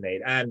Sinead,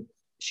 and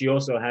she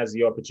also has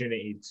the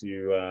opportunity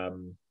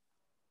to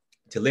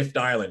lift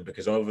Ireland,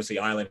 because obviously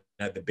Ireland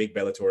had the big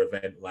Bellator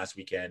event last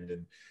weekend,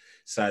 and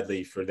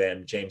sadly for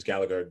them, James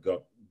Gallagher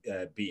got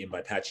beaten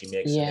by Patchy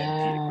Mix and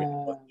then Peter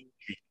Quinn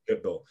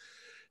got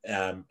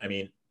Pitbull. I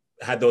mean,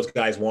 had those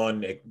guys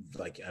won,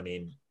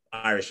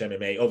 Irish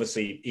MMA,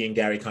 obviously Ian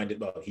Gary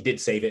he did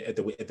save it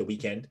at the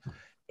weekend,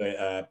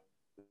 but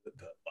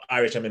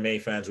Irish MMA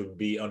fans would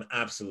be on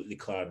absolutely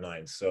cloud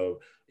nine. So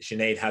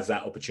Sinead has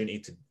that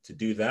opportunity to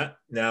do that.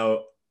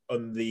 Now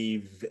on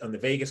the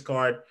Vegas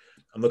card,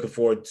 I'm looking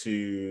forward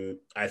to,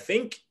 I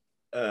think,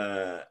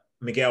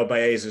 Miguel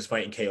Baez is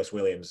fighting Chaos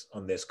Williams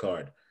on this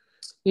card.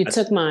 You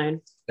took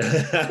mine.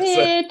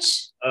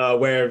 Bitch. So,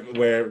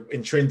 we're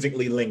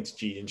intrinsically linked,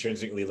 G,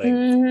 intrinsically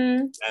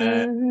linked.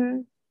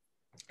 And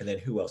then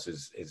who else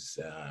is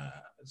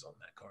on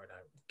that card?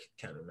 I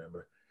can't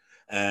remember.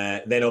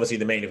 Then obviously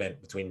the main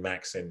event between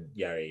Max and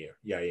Yari.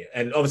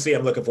 And obviously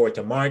I'm looking forward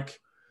to Mark,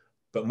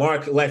 but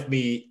Mark left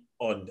me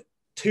on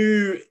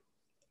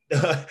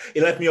he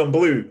left me on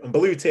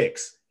blue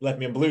ticks.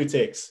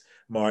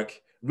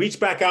 Mark, reach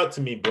back out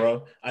to me,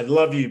 bro. I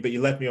love you, but you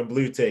left me on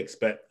blue ticks.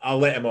 But I'll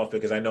let him off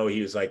because I know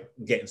he was like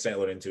getting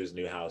settled into his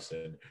new house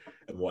and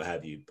what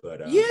have you.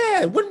 But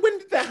yeah, when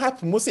did that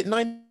happen? Was it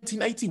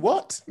 1980?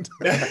 What?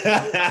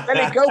 Let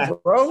it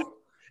go, bro.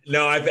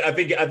 No, I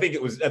think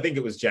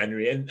it was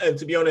January. And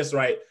to be honest,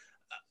 right,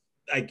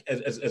 like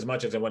as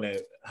much as I want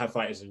to have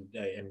fighters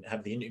and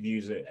have the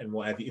interviews and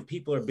what have you, if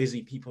people are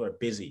busy, people are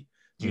busy.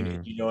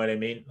 Do you know what I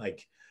mean?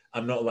 Like,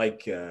 I'm not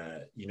like,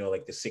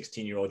 like the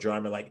 16-year-old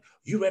drama, like,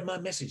 you read my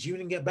message, you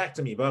didn't get back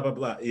to me, blah, blah,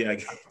 blah. Yeah,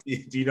 like,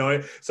 do you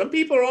know? Some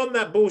people are on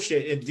that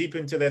bullshit deep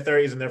into their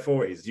 30s and their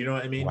 40s. Do you know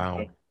what I mean?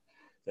 Wow.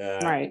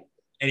 Right.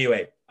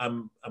 Anyway,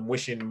 I'm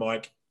wishing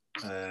Mark,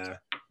 the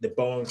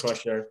bone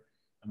crusher,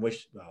 I'm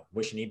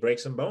wishing he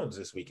breaks some bones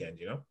this weekend,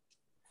 you know?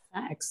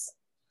 Facts.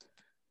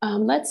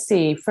 Let's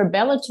see. For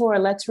Bellator,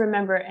 let's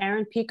remember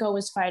Aaron Pico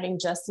is fighting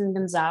Justin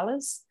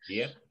Gonzalez.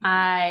 Yeah.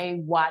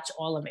 I watch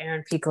all of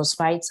Aaron Pico's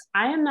fights.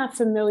 I am not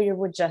familiar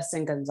with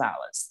Justin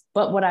Gonzalez,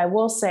 but what I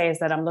will say is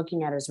that I'm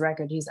looking at his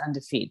record. He's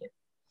undefeated.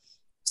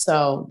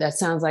 So that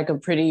sounds like a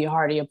pretty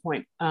hardy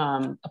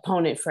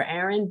opponent for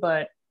Aaron,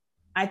 but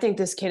I think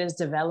this kid is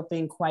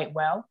developing quite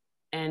well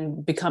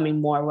and becoming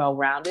more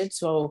well-rounded.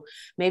 So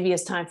maybe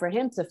it's time for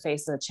him to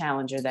face a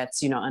challenger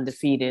that's,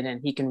 undefeated,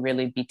 and he can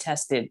really be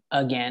tested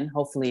again.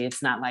 Hopefully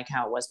it's not like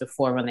how it was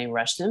before when they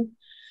rushed him,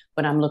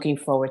 but I look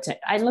forward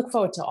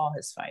to all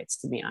his fights,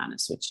 to be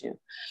honest with you.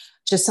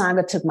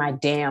 Chisanga took my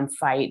damn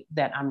fight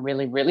that I'm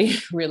really, really,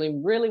 really,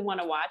 really want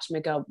to watch,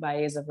 Miguel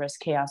Baeza versus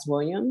Chaos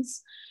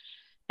Williams.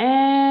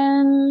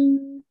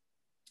 And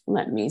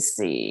let me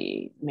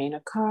see, main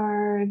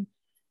card.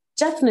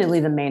 Definitely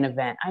the main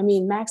event. I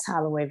mean, Max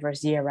Holloway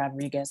versus Yair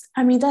Rodriguez.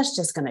 I mean, that's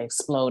just going to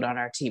explode on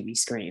our TV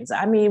screens.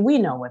 I mean, we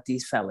know what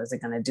these fellas are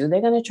going to do.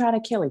 They're going to try to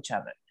kill each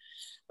other.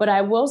 But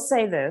I will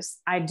say this.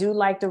 I do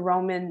like the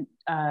Roman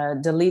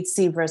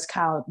Dolidze versus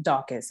Kyle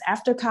Daukaus.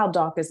 After Kyle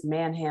Daukaus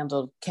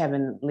manhandled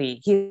Kevin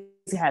Lee, he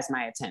has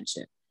my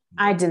attention.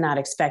 I did not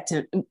expect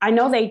him. I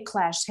know they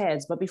clashed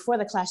heads, but before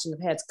the clashing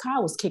of heads,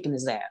 Kyle was kicking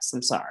his ass.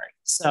 I'm sorry.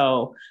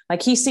 So,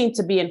 like, he seemed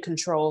to be in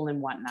control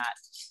and whatnot.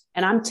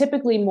 And I'm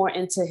typically more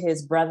into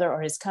his brother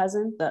or his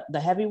cousin, the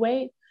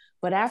heavyweight.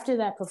 But after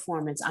that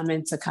performance, I'm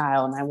into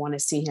Kyle, and I want to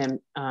see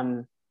him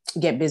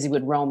get busy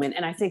with Roman.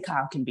 And I think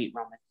Kyle can beat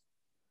Roman.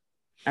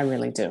 I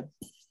really do.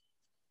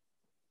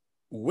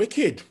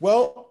 Wicked.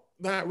 Well,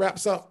 that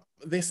wraps up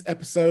this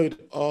episode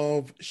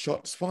of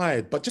Shots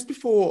Fired. But just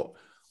before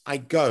I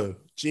go,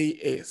 G,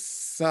 it's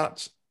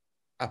such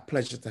a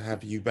pleasure to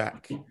have you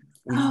back.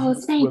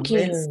 Thank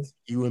you.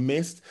 You were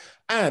missed.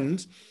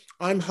 And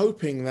I'm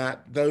hoping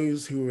that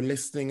those who are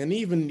listening, and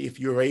even if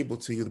you're able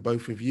to, the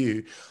both of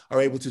you are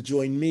able to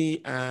join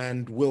me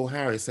and Will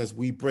Harris as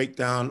we break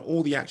down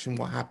all the action,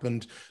 what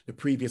happened the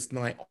previous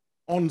night.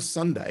 On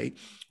Sunday,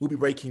 we'll be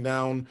breaking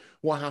down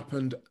what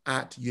happened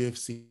at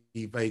UFC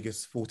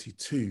Vegas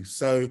 42.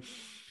 So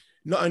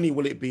not only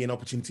will it be an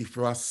opportunity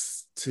for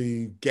us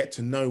to get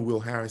to know Will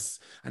Harris,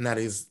 and that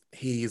is,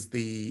 he is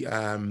the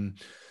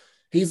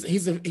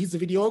he's a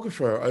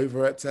videographer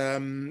over at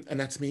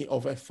Anatomy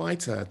of a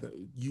Fighter.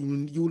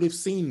 You'll have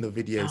seen the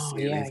video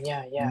series.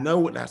 Yeah. You know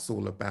what that's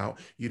all about.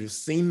 You'd have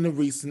seen the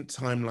recent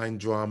timeline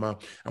drama,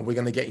 and we're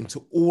going to get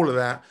into all of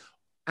that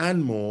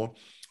and more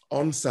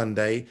on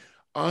Sunday.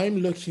 I'm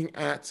looking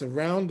at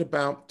around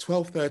about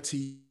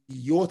 12:30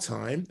 your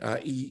time,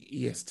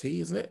 EST,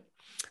 isn't it?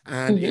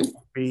 And it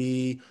will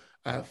be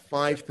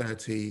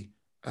 5:30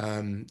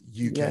 UK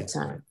your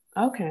time.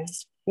 Okay.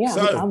 Yeah,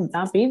 so,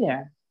 I'll be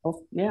there.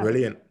 Oh, yeah.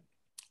 Brilliant.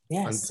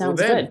 Yeah, Until sounds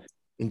then, good.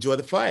 Enjoy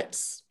the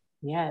fights.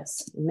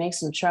 Yes, it makes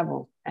some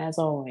trouble, as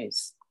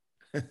always.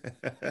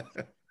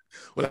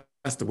 Well,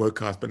 that's the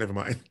wordcast, but never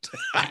mind.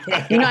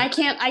 I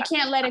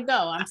can't let it go.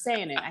 I'm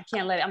saying it.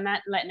 I'm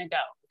not letting it go.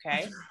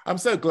 Okay. I'm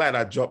so glad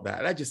I dropped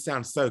that. That just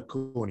sounds so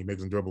cool when he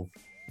makes them dribble.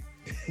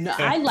 No,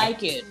 I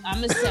like it.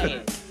 I'm gonna say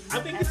it. I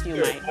think it's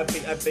good. I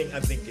think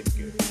it's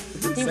good.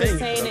 He's been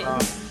saying it.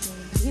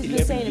 He's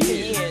been saying it for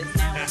years.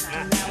 Now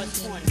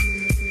it's 20.